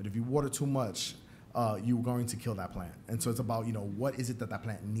fine. But if you water too much, you're going to kill that plant. And so it's about what is it that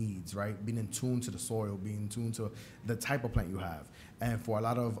plant needs, right? Being in tune to the soil, being in tune to the type of plant you have. And for a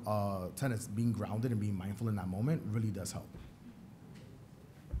lot of tenants, being grounded and being mindful in that moment really does help.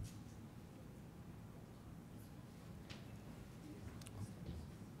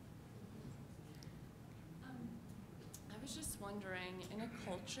 Wondering, in a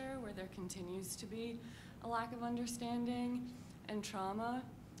culture where there continues to be a lack of understanding and trauma,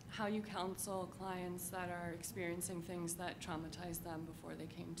 how you counsel clients that are experiencing things that traumatize them before they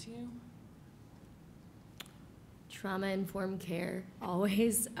came to you? Trauma-informed care,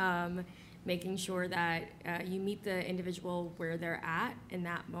 always. Making sure that you meet the individual where they're at in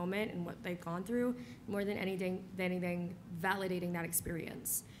that moment and what they've gone through, more than anything, validating that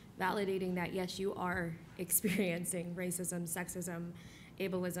experience. Validating that, yes, you are experiencing racism, sexism,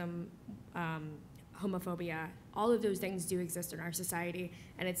 ableism, homophobia. All of those things do exist in our society,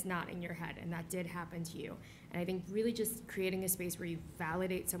 and it's not in your head, and that did happen to you. And I think really just creating a space where you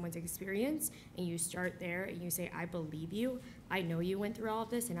validate someone's experience, and you start there, and you say, I believe you, I know you went through all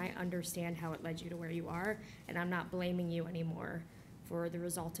of this, and I understand how it led you to where you are, and I'm not blaming you anymore for the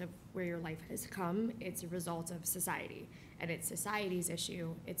result of where your life has come. It's a result of society. And it's society's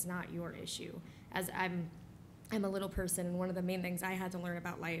issue, it's not your issue. As I'm a little person, and one of the main things I had to learn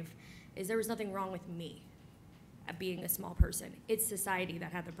about life is there was nothing wrong with me at being a small person. It's society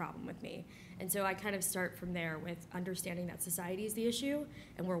that had the problem with me. And so I kind of start from there with understanding that society is the issue,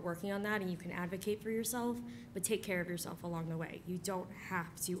 and we're working on that, and you can advocate for yourself, but take care of yourself along the way. You don't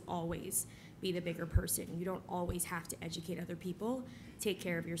have to always be the bigger person. You don't always have to educate other people. Take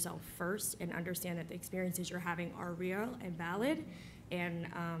care of yourself first and understand that the experiences you're having are real and valid, and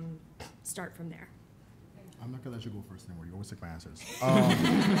start from there. I'm not gonna let you go first anymore. You always take my answers.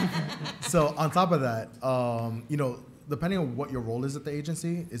 So on top of that, depending on what your role is at the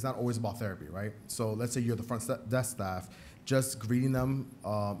agency, it's not always about therapy, right? So let's say you're the front desk staff, just greeting them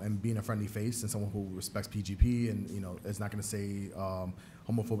and being a friendly face and someone who respects PGP and is not gonna say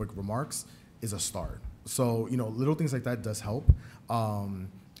homophobic remarks is a start. So little things like that does help.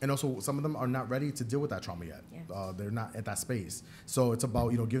 And also, some of them are not ready to deal with that trauma yet. Yeah. They're not at that space. So it's about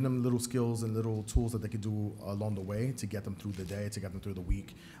giving them little skills and little tools that they can do along the way to get them through the day, to get them through the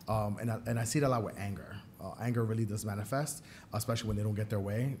week. And I see it a lot with anger. Anger really does manifest, especially when they don't get their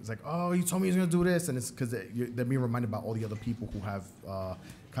way. It's like, oh, you told me you was gonna do this, and it's because they're being reminded about all the other people who have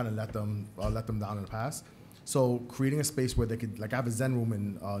kind of let them down in the past. So creating a space where they could, like I have a Zen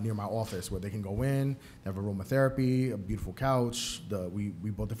room near my office where they can go in, they have aromatherapy, a beautiful couch, we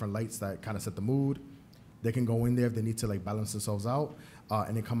bought different lights that kind of set the mood. They can go in there if they need to balance themselves out,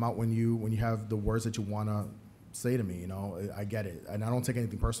 and then come out when you have the words that you want to say to me, I get it. And I don't take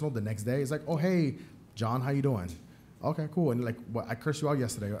anything personal. The next day it's like, oh, hey, John, how you doing? Okay, cool. And what, I cursed you out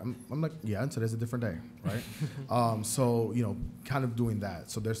yesterday. I'm like, yeah, and today's a different day, right? So, kind of doing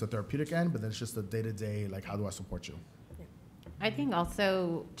that. So there's the therapeutic end, but then it's just the day-to-day, how do I support you? I think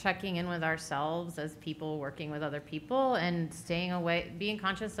also checking in with ourselves as people working with other people and staying away, being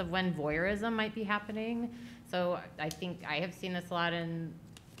conscious of when voyeurism might be happening. So I think I have seen this a lot in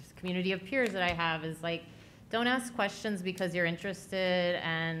this community of peers that I have is don't ask questions because you're interested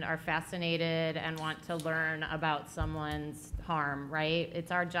and are fascinated and want to learn about someone's harm, right? It's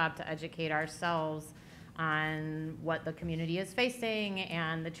our job to educate ourselves on what the community is facing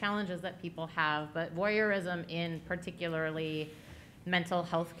and the challenges that people have. But voyeurism in particularly mental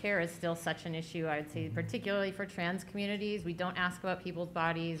health care is still such an issue, I would say, particularly for trans communities. We don't ask about people's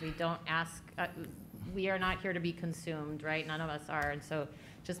bodies. We don't ask, we are not here to be consumed, right? None of us are. And so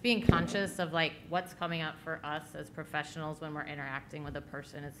just being conscious of like what's coming up for us as professionals when we're interacting with a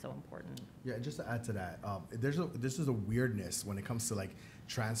person is so important. Yeah, just to add to that, this is a weirdness when it comes to like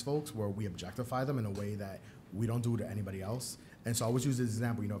trans folks where we objectify them in a way that we don't do to anybody else. And so I always use this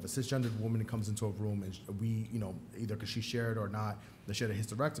example, if a cisgendered woman comes into a room and we, either because she shared or not, they shared a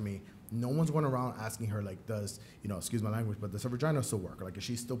hysterectomy, no one's going around asking her like, does, excuse my language, but does her vagina still work? Or like, is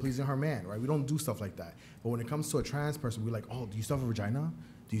she still pleasing her man, right? We don't do stuff like that. But when it comes to a trans person, we're like, oh, do you still have a vagina?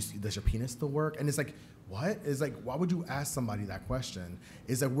 Does your penis still work? And it's like, what? It's like, why would you ask somebody that question?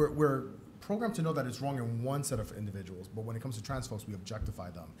 It's like we're programmed to know that it's wrong in one set of individuals, but when it comes to trans folks, we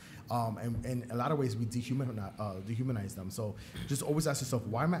objectify them. And in a lot of ways, we dehumanize them. So just always ask yourself,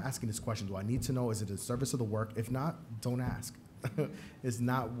 why am I asking this question? Do I need to know? Is it a service of the work? If not, don't ask. It's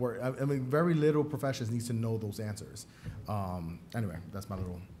not work. I mean, very little professions needs to know those answers. Anyway, that's my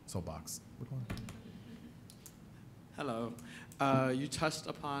little soapbox. Which one? Hello. You touched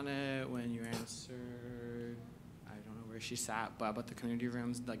upon it when you answered, I don't know where she sat, but about the community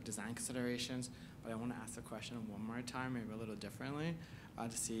rooms, like design considerations. But I want to ask the question one more time, maybe a little differently,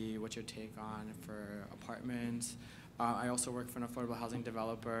 to see what your take on for apartments. I also work for an affordable housing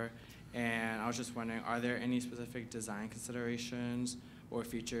developer, and I was just wondering, are there any specific design considerations or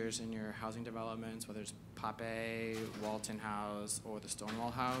features in your housing developments, whether it's Pape, Walton House, or the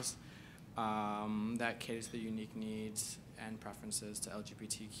Stonewall House, that caters to the unique needs and preferences to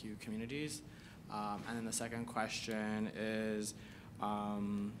LGBTQ communities? And then the second question is,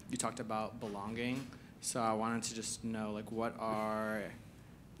 you talked about belonging. So I wanted to just know,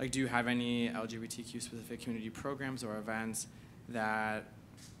 do you have any LGBTQ specific community programs or events that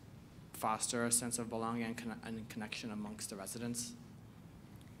foster a sense of belonging and connection amongst the residents?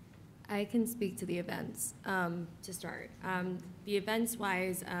 I can speak to the events to start. The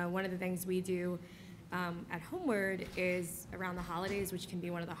events-wise, one of the things we do at Homeward is around the holidays, which can be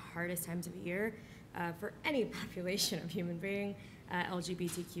one of the hardest times of the year for any population of human being,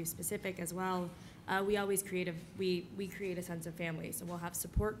 LGBTQ specific as well. We always create a sense of family. So we'll have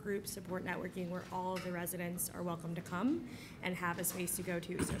support groups, support networking, where all of the residents are welcome to come and have a space to go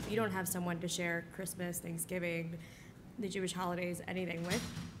to. So if you don't have someone to share Christmas, Thanksgiving, the Jewish holidays, anything with,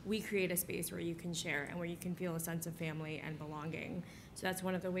 we create a space where you can share and where you can feel a sense of family and belonging. So that's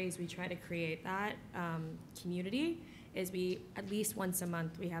one of the ways we try to create that community, is we, at least once a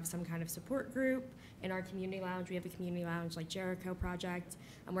month, we have some kind of support group. In our community lounge, we have a community lounge like Jericho project,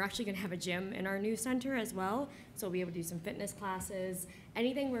 and we're actually gonna have a gym in our new center as well, so we'll be able to do some fitness classes,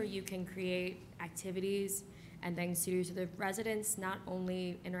 anything where you can create activities and things to do so the residents not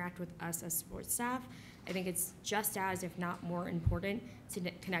only interact with us as support staff. I think it's just as, if not more important, to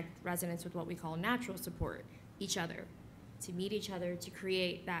connect residents with what we call natural support, each other, to meet each other, to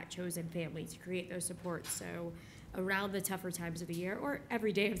create that chosen family, to create those supports. So around the tougher times of the year, or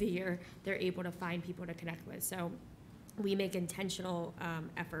every day of the year, they're able to find people to connect with. So we make intentional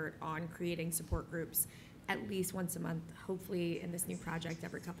effort on creating support groups at least once a month, hopefully in this new project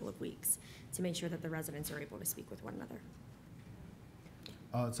every couple of weeks, to make sure that the residents are able to speak with one another.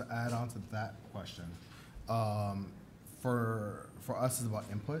 To add on to that question, for us, it's about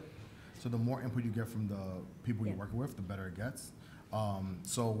input. So the more input you get from the people you're working with, the better it gets.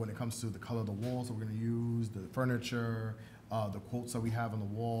 So when it comes to the color of the walls that we're going to use, the furniture, the quotes that we have on the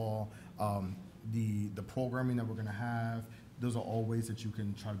wall, the programming that we're going to have, those are all ways that you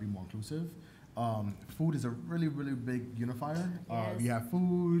can try to be more inclusive. Food is a really, really big unifier. Yes. We have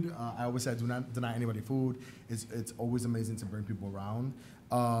food. I always say, do not deny anybody food. It's always amazing to bring people around.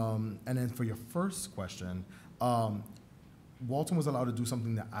 And then for your first question, Walton was allowed to do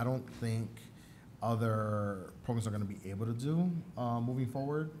something that I don't think other programs are going to be able to do moving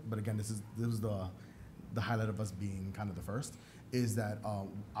forward. But again, this was the highlight of us being kind of the first, is that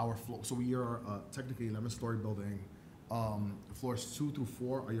our floor. So we are technically 11-story building. Floors 2 through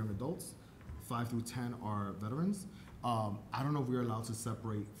 4 are young adults. 5 through 10 are veterans. I don't know if we're allowed to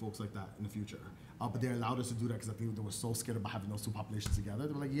separate folks like that in the future, but they allowed us to do that because I think they were so scared about having those two populations together.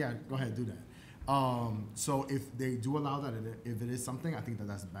 They were like, yeah, go ahead, do that. So if they do allow that, if it is something, I think that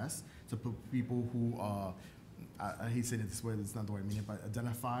that's best to put people who, I hate saying it this way, it's not the way I mean it, but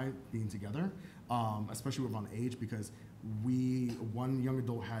identify being together, especially around age, because one young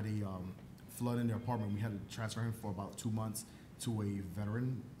adult had a flood in their apartment. We had to transfer him for about 2 months to a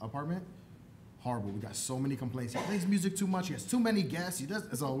veteran apartment. Horrible. We got so many complaints. He plays music too much. He has too many guests. He does.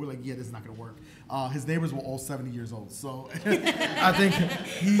 So we're like, yeah, this is not going to work. His neighbors were all 70 years old. So I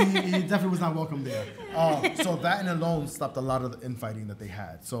he definitely was not welcome there. So that in alone stopped a lot of the infighting that they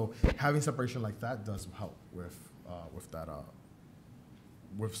had. So having separation like that does help with that,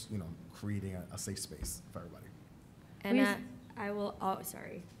 with creating a safe space for everybody. And I will,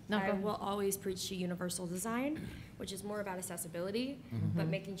 sorry. No, go I ahead. will always preach to universal design, which is more about accessibility, but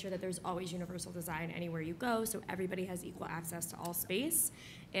making sure that there's always universal design anywhere you go, so everybody has equal access to all space,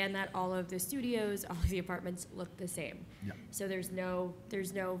 and that all of the studios, all of the apartments look the same. Yeah. So there's no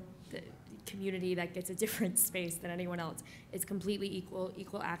community that gets a different space than anyone else. It's completely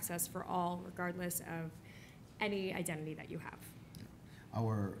equal access for all, regardless of any identity that you have.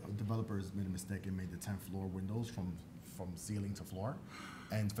 Our developers made a mistake and made the 10th floor windows from ceiling to floor.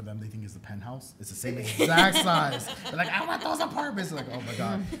 And for them, they think it's the penthouse. It's the same exact size. They're like, I want those apartments. They're like, oh my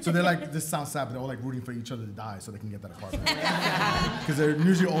God. So they're like, this sounds sad, but they're all like rooting for each other to die so they can get that apartment. Because they're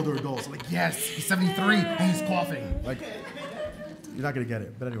usually older adults. Like, yes, he's 73 and he's coughing. Like, you're not gonna get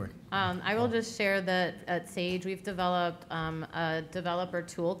it. But anyway. I will just share that at Sage, we've developed a developer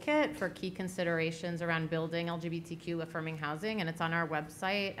toolkit for key considerations around building LGBTQ affirming housing, and it's on our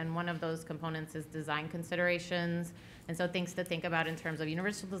website. And one of those components is design considerations. And so things to think about in terms of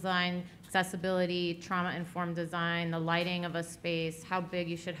universal design, accessibility, trauma-informed design, the lighting of a space, how big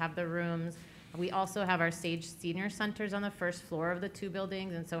you should have the rooms. We also have our Sage Senior Centers on the first floor of the two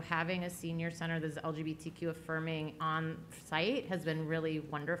buildings, and so having a senior center that's LGBTQ affirming on site has been really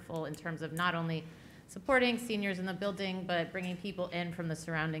wonderful in terms of not only supporting seniors in the building, but bringing people in from the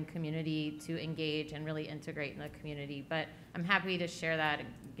surrounding community to engage and really integrate in the community. But I'm happy to share that and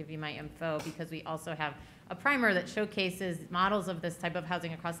give you my info, because we also have a primer that showcases models of this type of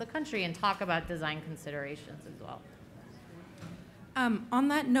housing across the country and talk about design considerations as well. On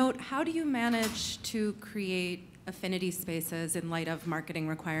that note, how do you manage to create affinity spaces in light of marketing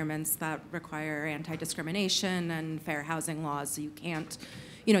requirements that require anti-discrimination and fair housing laws? So you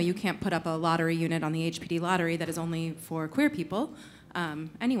can't put up a lottery unit on the HPD lottery that is only for queer people.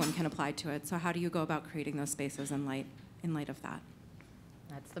 Anyone can apply to it. So how do you go about creating those spaces in light of that?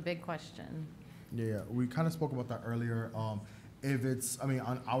 That's the big question. Yeah, we kind of spoke about that earlier. On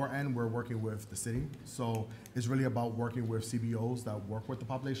our end, we're working with the city. So it's really about working with CBOs that work with the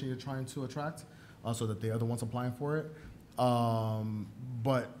population you're trying to attract, so that they are the ones applying for it.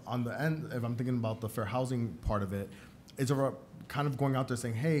 But on the end, if I'm thinking about the fair housing part of it, it's about kind of going out there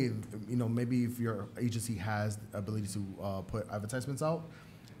saying, hey, maybe if your agency has the ability to put advertisements out,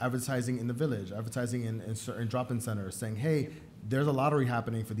 advertising in the village, advertising in certain drop-in centers, saying, hey, there's a lottery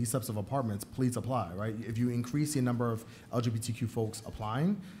happening for these types of apartments, please apply, right? If you increase the number of LGBTQ folks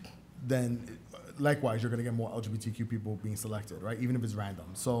applying, then likewise, you're gonna get more LGBTQ people being selected, right? Even if it's random.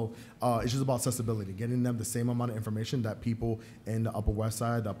 So it's just about accessibility, getting them the same amount of information that people in the Upper West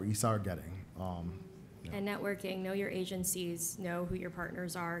Side, the Upper East Side are getting. And networking, know your agencies, know who your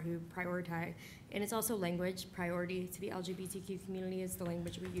partners are, who prioritize. And it's also language. Priority to the LGBTQ community is the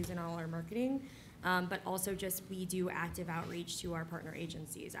language we use in all our marketing. But also just we do active outreach to our partner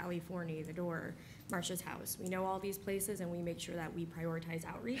agencies, Ali Forney, The Door, Marsha's House. We know all these places, and we make sure that we prioritize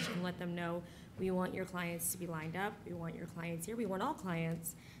outreach and let them know we want your clients to be lined up. We want your clients here. We want all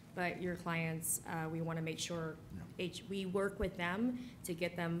clients, but your clients, we want to make sure we work with them to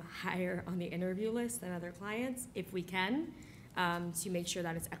get them higher on the interview list than other clients, if we can, to make sure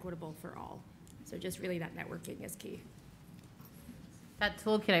that it's equitable for all. So just really that networking is key. That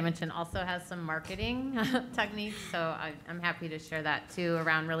toolkit I mentioned also has some marketing techniques, so I'm happy to share that too,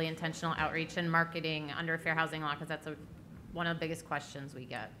 around really intentional outreach and marketing under fair housing law, because that's one of the biggest questions we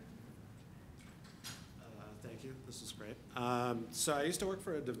get. Thank you. This is great. So I used to work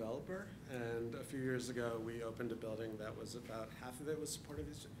for a developer, and a few years ago we opened a building that was about half of it was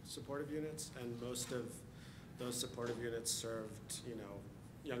supportive units, and most of those supportive units served,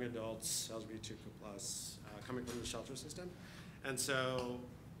 young adults, LGBTQ+, coming from the shelter system. And so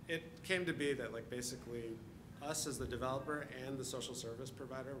it came to be that basically us as the developer and the social service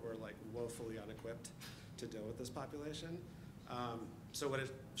provider were woefully unequipped to deal with this population. So what it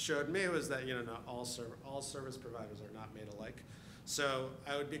showed me was that not all service providers are not made alike. So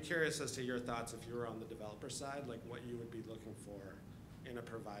I would be curious as to your thoughts if you were on the developer side, what you would be looking for in a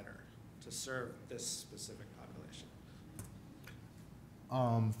provider to serve this specific population.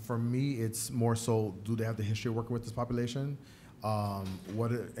 For me, it's more so, do they have the history of working with this population?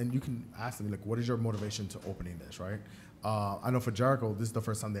 And you can ask them, what is your motivation to opening this, right? I know for Jericho, this is the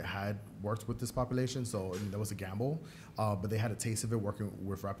first time they had worked with this population, so that was a gamble, but they had a taste of it working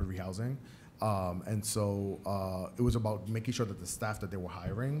with rapid rehousing. And so it was about making sure that the staff that they were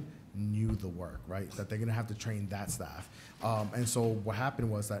hiring knew the work, right? That they're gonna have to train that staff. And so what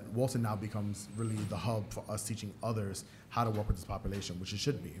happened was that Walton now becomes really the hub for us teaching others how to work with this population, which it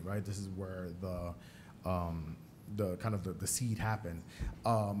should be, right? This is where the kind of the seed happened.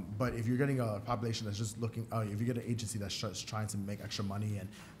 But if you're getting a population that's just looking, if you get an agency that's just trying to make extra money and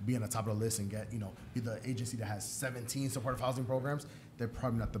be on the top of the list and get, be the agency that has 17 supportive housing programs, they're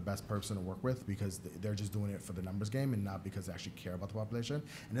probably not the best person to work with because they're just doing it for the numbers game and not because they actually care about the population.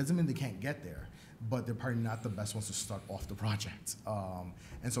 And it doesn't mean they can't get there, but they're probably not the best ones to start off the project.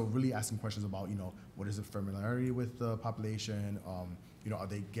 And so really asking questions about, what is the familiarity with the population? Are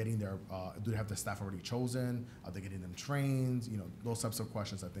they getting their, do they have the staff already chosen? Are they getting them trained? Those types of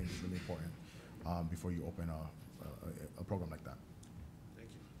questions I think is really important before you open a program like that. Thank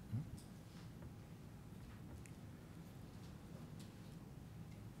you.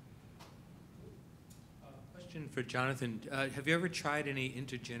 Question for Jonathan. Have you ever tried any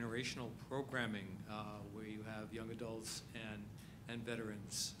intergenerational programming where you have young adults and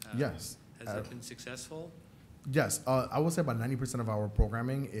veterans? Yes. Has that been successful? Yes, I would say about 90% of our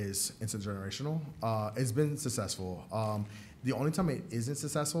programming is intergenerational. It's been successful. The only time it isn't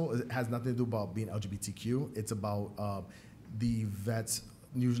successful, it has nothing to do about being LGBTQ. It's about the vets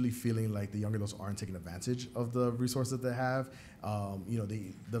usually feeling like the young adults aren't taking advantage of the resources they have.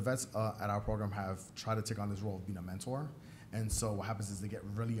 The vets at our program have tried to take on this role of being a mentor. And so what happens is they get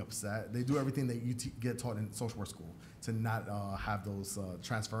really upset. They do everything that you get taught in social work school to not have those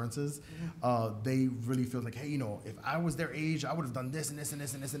transferences. They really feel like, hey, if I was their age, I would have done this and this and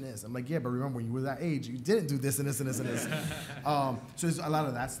this and this and this. I'm like, yeah, but remember when you were that age, you didn't do this and this and this and this. So there's a lot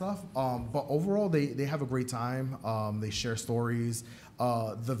of that stuff. But overall, they have a great time. They share stories.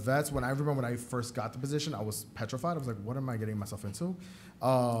 The vets, when I first got the position, I was petrified. I was like, what am I getting myself into?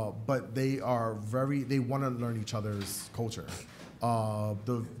 But they want to learn each other's culture.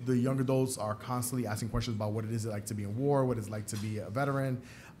 The young adults are constantly asking questions about what it is like to be in war, what it's like to be a veteran.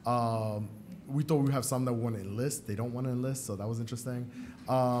 We thought we'd have some that want to enlist. They don't want to enlist, so that was interesting.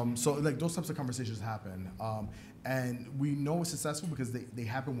 So like those types of conversations happen. And we know it's successful because they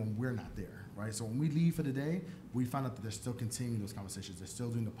happen when we're not there, right? So when we leave for the day, we find out that they're still continuing those conversations. They're still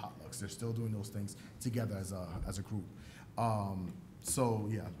doing the potlucks. They're still doing those things together as a group. So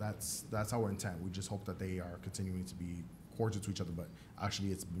yeah, that's our intent. We just hope that they are continuing to be cordial to each other, but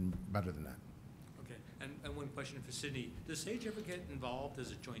actually it's been better than that. Okay, and one question for Sydney. Does SAGE ever get involved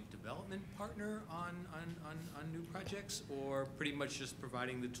as a joint development partner on new projects, or pretty much just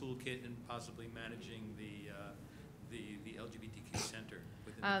providing the toolkit and possibly managing the LGBTQ center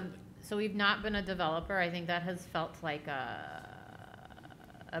within the building? So we've not been a developer. I think that has felt like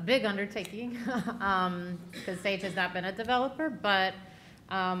a big undertaking because SAGE has not been a developer, but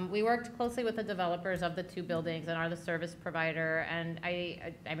we worked closely with the developers of the two buildings and are the service provider. And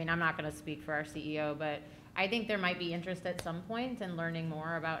I mean, I'm not going to speak for our CEO, but I think there might be interest at some point in learning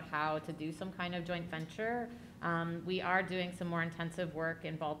more about how to do some kind of joint venture. We are doing some more intensive work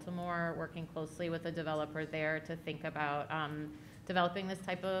in Baltimore, working closely with the developer there to think about developing this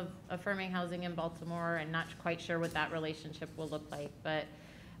type of affirming housing in Baltimore, and not quite sure what that relationship will look like. But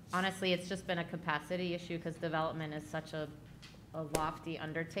honestly, it's just been a capacity issue because development is such a lofty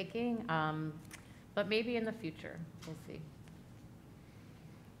undertaking. But maybe in the future, we'll see.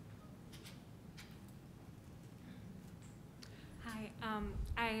 Hi,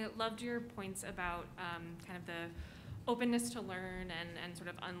 I loved your points about kind of the openness to learn and sort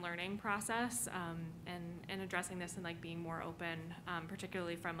of unlearning process, and addressing this and like being more open,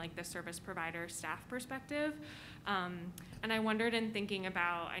 particularly from like the service provider staff perspective. And I wondered, in thinking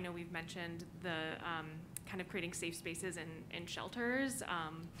about, I know we've mentioned the kind of creating safe spaces in shelters.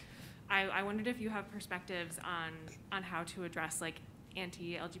 I wondered if you have perspectives on how to address like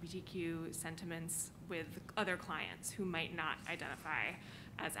anti-LGBTQ sentiments with other clients who might not identify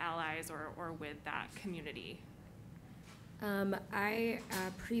as allies or with that community. I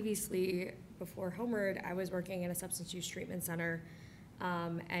previously, before Homeward, I was working in a substance use treatment center,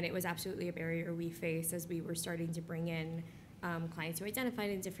 and it was absolutely a barrier we faced as we were starting to bring in clients who identified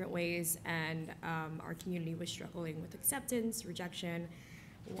in different ways, and our community was struggling with acceptance, rejection.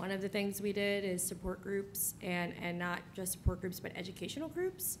 One of the things we did is support groups, and not just support groups, but educational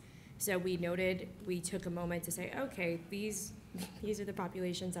groups. So we took a moment to say, okay, these are the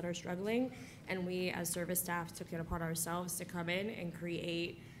populations that are struggling, and we as service staff took it upon ourselves to come in and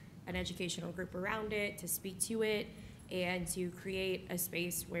create an educational group around it, to speak to it, and to create a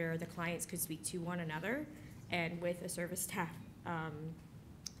space where the clients could speak to one another, and with a service staff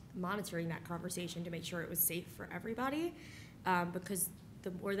monitoring that conversation to make sure it was safe for everybody, because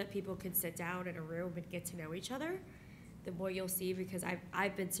the more that people could sit down in a room and get to know each other, the more you'll see, because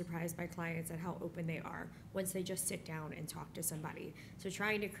I've been surprised by clients at how open they are once they just sit down and talk to somebody. So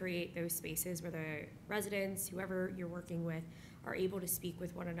trying to create those spaces where the residents, whoever you're working with, are able to speak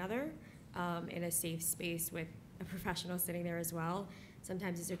with one another in a safe space with a professional sitting there as well,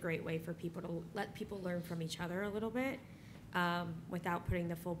 sometimes is a great way for people to let people learn from each other a little bit without putting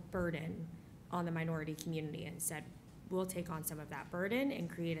the full burden on the minority community. Instead, we'll take on some of that burden and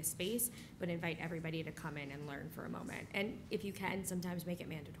create a space, but invite everybody to come in and learn for a moment. And if you can, sometimes make it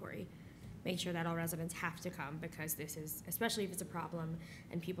mandatory. Make sure that all residents have to come, because this is, especially if it's a problem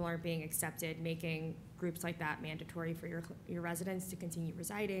and people aren't being accepted, making groups like that mandatory for your residents to continue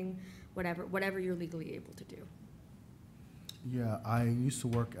residing, whatever you're legally able to do. Yeah, I used to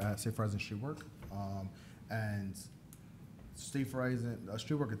work at Safe Horizon Street Work, and Safe Horizon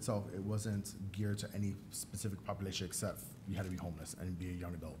Street Work itself, it wasn't geared to any specific population except you had to be homeless and be a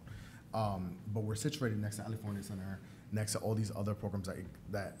young adult. But we're situated next to California Center, next to all these other programs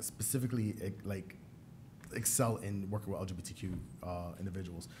that specifically excel in working with LGBTQ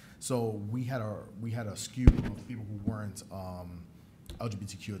individuals. So we had a skew of people who weren't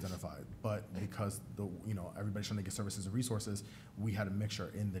LGBTQ identified, but because everybody's trying to get services and resources, we had a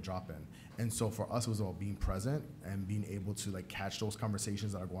mixture in the drop-in. And so for us, it was about being present and being able to catch those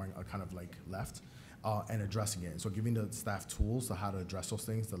conversations that are going kind of left and addressing it. So giving the staff tools to how to address those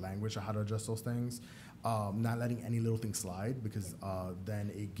things, the language of how to address those things, not letting any little thing slide, because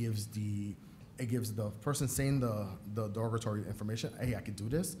then it gives the person saying the derogatory information, hey, I could do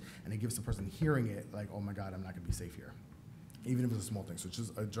this, and it gives the person hearing it oh my God, I'm not gonna be safe here. Even if it's a small thing, so it's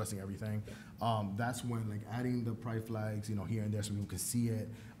just addressing everything. That's when adding the pride flags, here and there, so people can see it.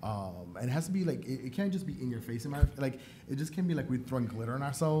 And it has to be it can't just be in your face. It just can't be we're throwing glitter on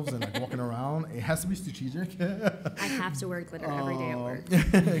ourselves and walking around. It has to be strategic. I have to wear glitter every day at work.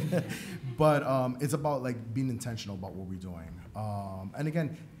 But it's about being intentional about what we're doing. And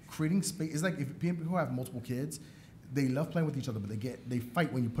again, creating space. It's if people who have multiple kids, they love playing with each other, but they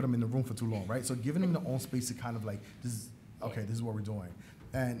fight when you put them in the room for too long, right? So giving them their own space to kind of this is what we're doing.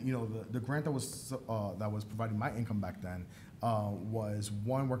 And the grant that was providing my income back then was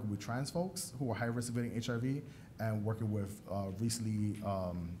one, working with trans folks who were high risk of getting HIV, and working with recently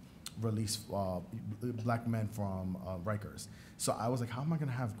released black men from Rikers. So I was how am I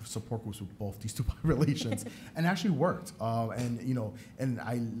gonna have support groups with both these two populations? And it actually worked. And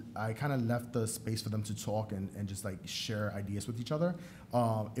I kind of left the space for them to talk and just share ideas with each other.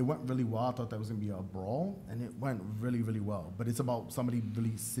 It went really well. I thought that was gonna be a brawl, and it went really, really well. But it's about somebody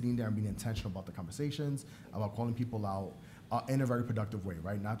really sitting there and being intentional about the conversations, about calling people out in a very productive way,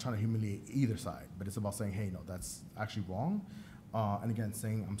 right? Not trying to humiliate either side, but it's about saying, hey, no, that's actually wrong. And again,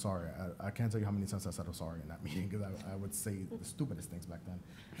 saying I'm sorry. I can't tell you how many times I said I'm sorry in that meeting, because I would say the stupidest things back then.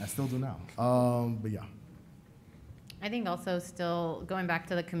 I still do now. But yeah. I think also still going back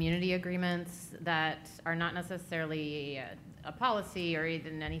to the community agreements that are not necessarily a policy or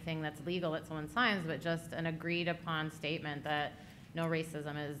even anything that's legal that someone signs, but just an agreed upon statement that no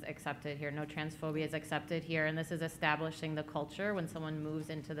racism is accepted here, no transphobia is accepted here, and this is establishing the culture when someone moves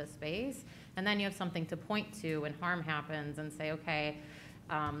into the space. And then you have something to point to when harm happens and say, okay,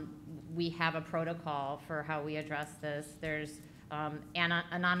 we have a protocol for how we address this. There's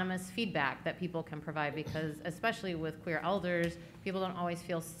anonymous feedback that people can provide, because especially with queer elders, people don't always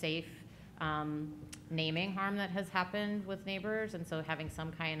feel safe naming harm that has happened with neighbors, and so having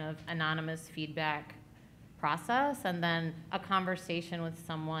some kind of anonymous feedback process, and then a conversation with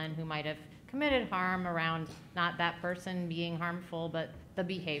someone who might have committed harm around not that person being harmful, but the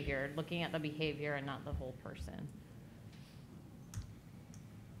behavior, looking at the behavior and not the whole person.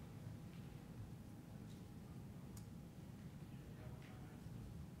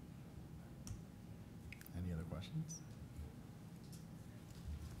 Any other questions?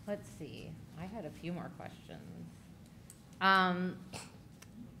 Let's see, I had a few more questions.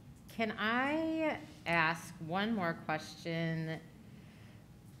 Can I ask one more question?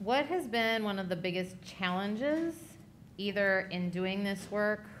 What has been one of the biggest challenges, either in doing this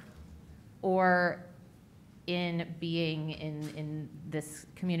work or in being in this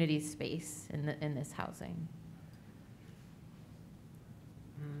community space, in this housing?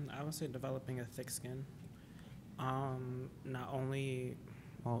 I would say developing a thick skin. Not only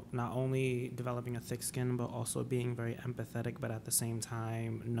developing a thick skin, but also being very empathetic, but at the same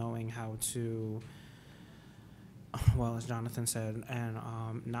time knowing how to, well, as Jonathan said, and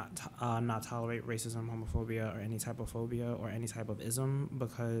not tolerate racism, homophobia, or any type of phobia or any type of ism,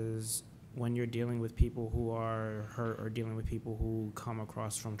 because when you're dealing with people who are hurt or dealing with people who come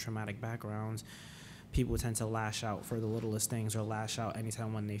across from traumatic backgrounds, people tend to lash out for the littlest things, or lash out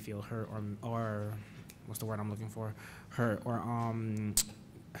anytime when they feel hurt or what's the word I'm looking for, hurt, or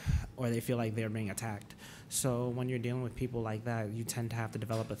they feel like they're being attacked. So when you're dealing with people like that, you tend to have to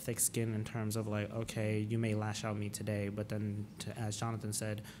develop a thick skin in terms of like, okay, you may lash out at me today, but then as Jonathan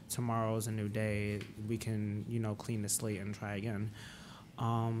said, tomorrow's a new day. We can, clean the slate and try again.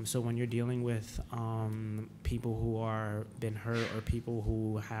 So when you're dealing with people who are been hurt or people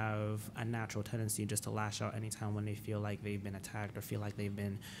who have a natural tendency just to lash out anytime when they feel like they've been attacked or feel like they've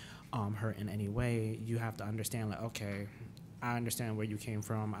been hurt in any way, you have to understand like, okay, I understand where you came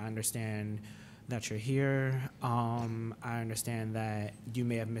from. I understand that you're here. I understand that you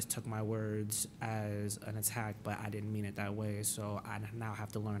may have mistook my words as an attack, but I didn't mean it that way. So I now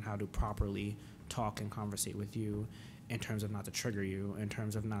have to learn how to properly talk and conversate with you in terms of not to trigger you, in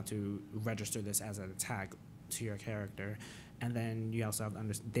terms of not to register this as an attack to your character. And then you also have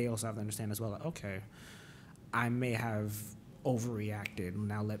to they also have to understand as well, like, okay, I may have overreacted.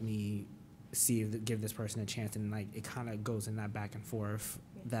 Now let me give this person a chance, and like it kind of goes in that back and forth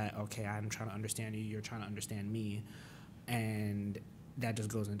that, okay, I'm trying to understand you, you're trying to understand me, and that just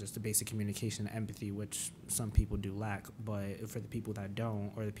goes into just the basic communication and empathy, which some people do lack. But for the people that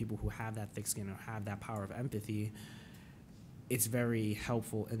don't, or the people who have that thick skin or have that power of empathy, it's very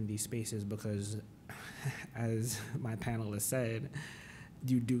helpful in these spaces because, as my panelist said,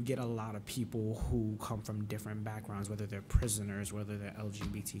 you do get a lot of people who come from different backgrounds, whether they're prisoners, whether they're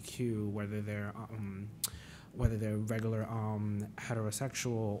LGBTQ, whether they're regular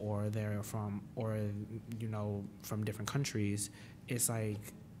heterosexual, or they're from different countries. It's like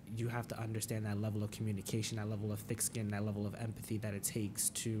you have to understand that level of communication, that level of thick skin, that level of empathy that it takes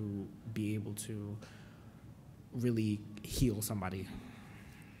to be able to really heal somebody.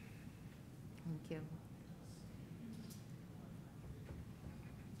 Thank you.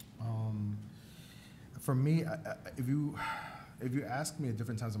 For me, if you ask me at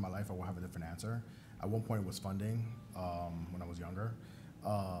different times in my life, I will have a different answer. At one point, it was funding when I was younger.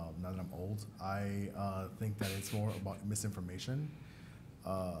 Now that I'm old, I think that it's more about misinformation.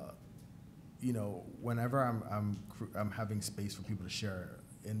 Whenever I'm having space for people to share,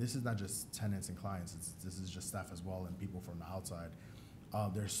 and this is not just tenants and clients, this is just staff as well and people from the outside.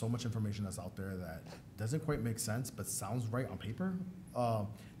 There's so much information that's out there that doesn't quite make sense, but sounds right on paper.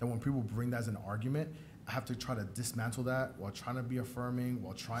 That when people bring that as an argument, I have to try to dismantle that while trying to be affirming,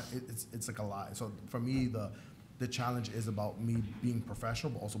 it's like a lot. So for me, the challenge is about me being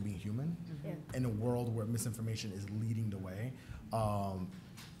professional, but also being human in a world where misinformation is leading the way.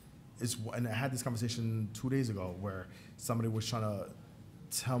 And I had this conversation 2 days ago where somebody was trying to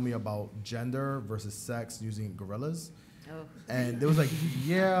tell me about gender versus sex using gorillas. Oh. And they was like,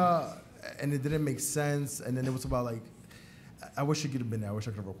 yeah, and it didn't make sense. And then it was about like, I wish you could have been there. I wish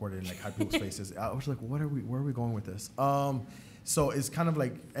I could have recorded it and like had people's faces. I was like, where are we going with this? So it's kind of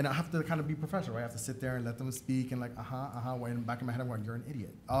like, and I have to kind of be professional, right? I have to sit there and let them speak and like, when in the back of my head I'm going, you're an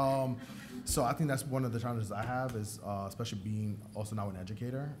idiot. So I think that's one of the challenges I have is, especially being also now an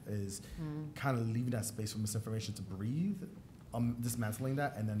educator, is kind of leaving that space for misinformation to breathe, dismantling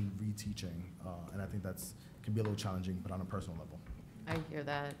that, and then reteaching. And I think that's can be a little challenging, but on a personal level. I hear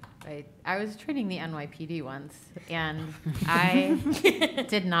that. I was training the NYPD once, and I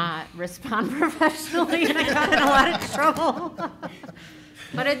did not respond professionally, and I got in a lot of trouble.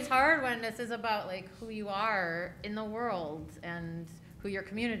 But it's hard when this is about like who you are in the world and who your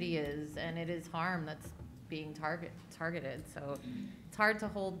community is, and it is harm that's being targeted. So it's hard to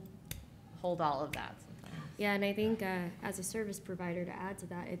hold all of that sometimes. Yeah, and I think as a service provider, to add to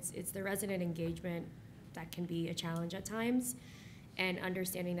that, it's the resident engagement that can be a challenge at times, and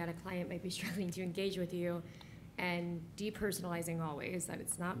understanding that a client might be struggling to engage with you, and depersonalizing always that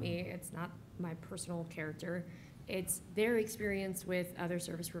it's not me, it's not my personal character, it's their experience with other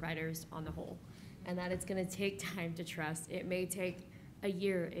service providers on the whole, and that it's going to take time to trust. It may take a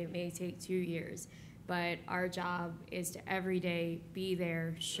year, it may take 2 years, but our job is to every day be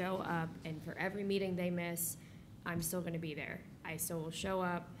there, show up, and for every meeting they miss, I'm still going to be there. I still will show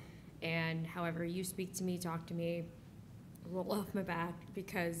up, and however you speak to me, talk to me, roll off my back,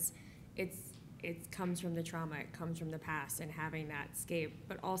 because it comes from the trauma, it comes from the past, and having that escape.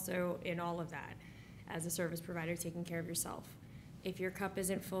 But also in all of that, as a service provider, taking care of yourself. If your cup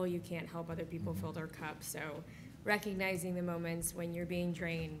isn't full, you can't help other people fill their cup. So recognizing the moments when you're being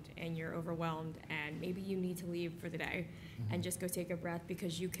drained and you're overwhelmed, and maybe you need to leave for the day and just go take a breath,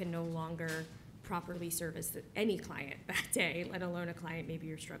 because you can no longer properly service any client that day, let alone a client maybe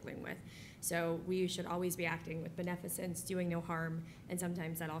you're struggling with. So we should always be acting with beneficence, doing no harm, and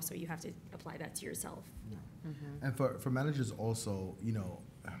sometimes that also you have to apply that to yourself. Yeah. And for managers also,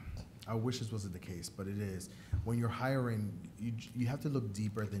 I wish this wasn't the case, but it is. When you're hiring, you have to look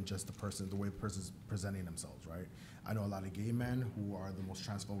deeper than just the way the person's presenting themselves, right? I know a lot of gay men who are the most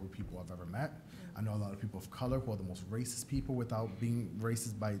transphobic people I've ever met. I know a lot of people of color who are the most racist people without being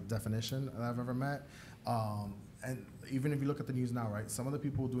racist by definition that I've ever met. And even if you look at the news now, right, some of the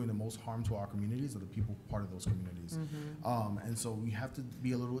people doing the most harm to our communities are the people part of those communities. And so we have to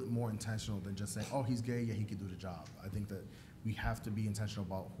be a little bit more intentional than just saying, oh, he's gay, yeah, he can do the job. I think that we have to be intentional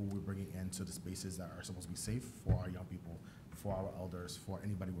about who we're bringing into the spaces that are supposed to be safe for our young people, for our elders, for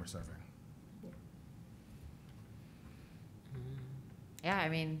anybody we're serving. Yeah, I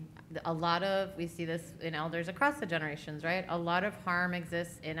mean, we see this in elders across the generations, right? A lot of harm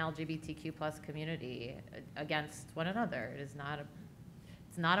exists in LGBTQ plus community against one another. It's not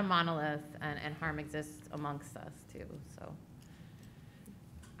a monolith, and harm exists amongst us too, so.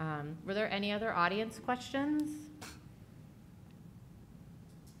 Were there any other audience questions?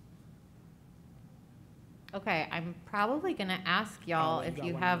 Okay, I'm probably gonna ask y'all if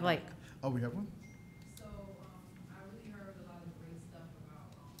you have like. Oh, we have one? So, I really heard a lot of great stuff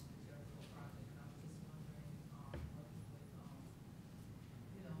about the Jericho project, and I was just wondering, working with,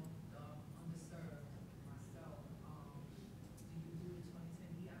 the underserved myself, do you do the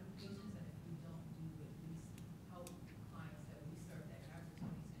 2010E applications? And if you don't, do you at least help clients that we serve that have the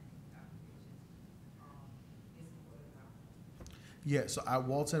 2010E applications get supported out? Yeah, so at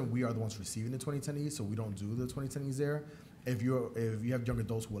Walton, we are the ones receiving the 2010E, so we don't do the 2010Es there. If you have young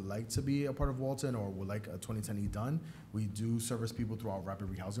adults who would like to be a part of Walton or would like a 2010E done, we do service people through our rapid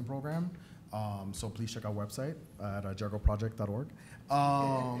rehousing program. So please check our website at jerichoproject.org.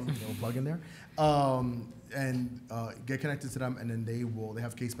 We'll plug in there. And get connected to them, and then they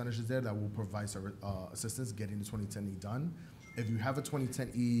have case managers there that will provide service, assistance getting the 2010E done. If you have a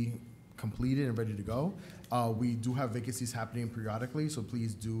 2010E completed and ready to go, we do have vacancies happening periodically, so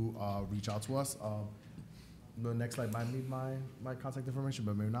please do reach out to us. The next slide might need my contact information,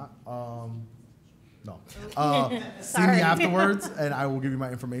 but maybe not. No. See me afterwards, and I will give you my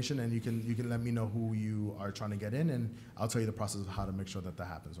information, and you can let me know who you are trying to get in, and I'll tell you the process of how to make sure that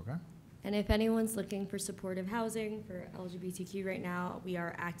happens, okay? And if anyone's looking for supportive housing for LGBTQ right now, we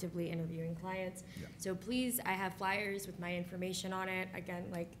are actively interviewing clients. Yeah. So please, I have flyers with my information on it. Again,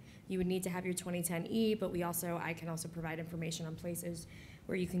 like you would need to have your 2010E, but I can also provide information on places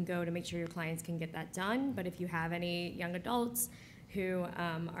where you can go to make sure your clients can get that done. But if you have any young adults who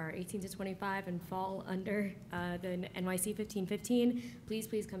are 18 to 25 and fall under the NYC 1515, please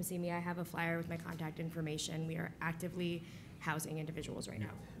come see me. I have a flyer with my contact information. We are actively housing individuals right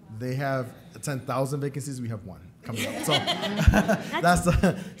now. They have 10,000 vacancies. We have one coming up. So that's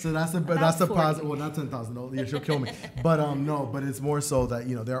the positive. Well, not 10,000. No, yeah, she'll kill me. But no, but it's more so that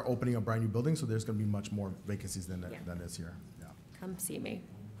they're opening a brand new building, so there's going to be much more vacancies than is here. Yeah. Come see me.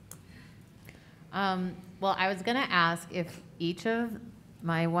 Well, I was going to ask if each of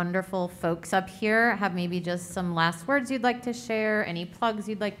my wonderful folks up here have maybe just some last words you'd like to share, any plugs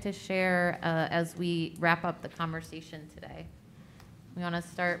you'd like to share as we wrap up the conversation today. We want to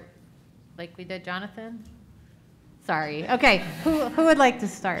start like we did, Jonathan? Sorry. Okay. Who would like to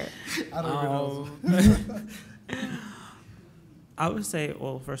start? I don't even know. I would say,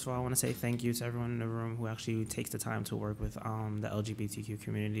 well, first of all, I want to say thank you to everyone in the room who actually takes the time to work with the LGBTQ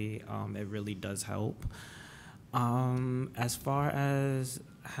community. It really does help. As far as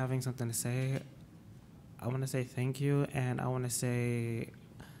having something to say, I want to say thank you, and I want to say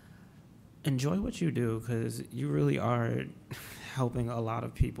enjoy what you do, because you really are helping a lot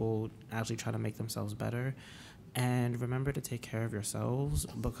of people actually try to make themselves better. And remember to take care of yourselves,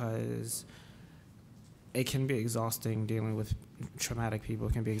 because it can be exhausting dealing with traumatic people.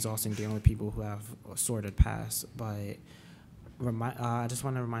 It can be exhausting dealing with people who have a sordid past. But I just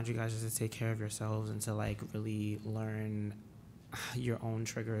want to remind you guys just to take care of yourselves and to really learn your own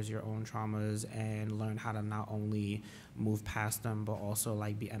triggers, your own traumas, and learn how to not only move past them, but also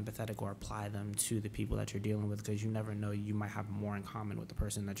be empathetic or apply them to the people that you're dealing with, because you never know, you might have more in common with the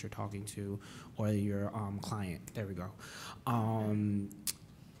person that you're talking to or your client. There we go.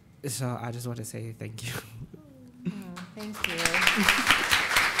 So I just want to say thank you. Oh, thank you.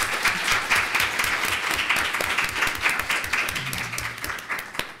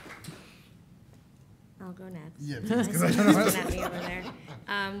 I'll go next. Yeah, because I don't know. Looking at me over there.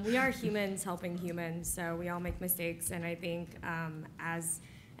 We are humans helping humans, so we all make mistakes, and I think as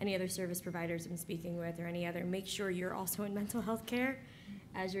any other service providers I'm speaking with or any other, make sure you're also in mental health care.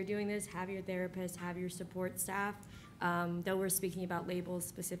 As you're doing this, have your therapist, have your support staff. Though we're speaking about labels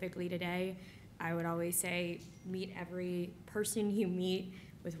specifically today, I would always say meet every person you meet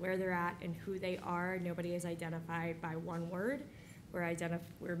with where they're at and who they are. Nobody is identified by one word.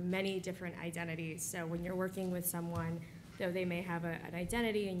 We're many different identities. So when you're working with someone, though they may have an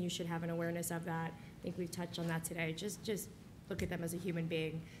identity and you should have an awareness of that, I think we've touched on that today. Just look at them as a human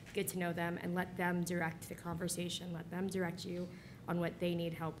being, get to know them, and let them direct the conversation. Let them direct you on what they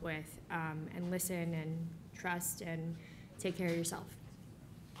need help with, and listen and trust and take care of yourself.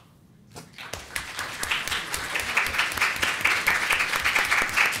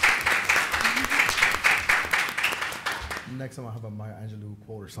 Next time I'll have a Maya Angelou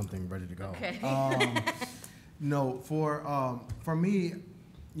quote or something ready to go. Okay. No, for me,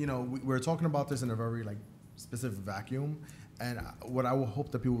 you know, we're talking about this in a very like specific vacuum, and what I will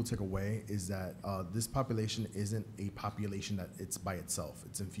hope that people will take away is that this population isn't a population that it's by itself.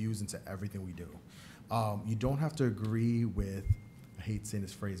 It's infused into everything we do. You don't have to agree with, I hate saying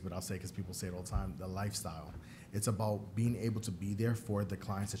this phrase, but I'll say it because people say it all the time, the lifestyle. It's about being able to be there for the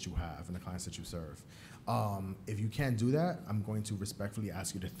clients that you have and the clients that you serve. If you can't do that, I'm going to respectfully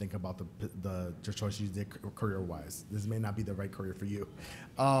ask you to think about the choice you did career-wise. This may not be the right career for you.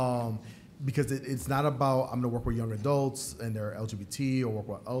 Because it's not about, I'm gonna work with young adults and they're LGBT or work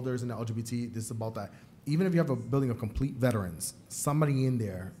with elders and they're LGBT. This is about that. Even if you have a building of complete veterans, somebody in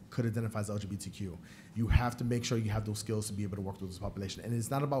there could identify as LGBTQ. You have to make sure you have those skills to be able to work with this population. And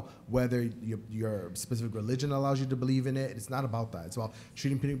it's not about whether your specific religion allows you to believe in it. It's not about that. It's about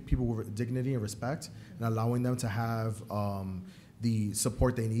treating people with dignity and respect and allowing them to have the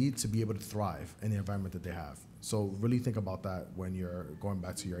support they need to be able to thrive in the environment that they have. So really think about that when you're going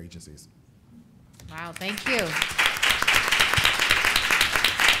back to your agencies. Wow, thank you.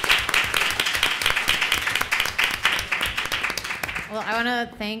 Well, I want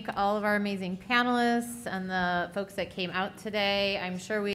to thank all of our amazing panelists and the folks that came out today. I'm sure we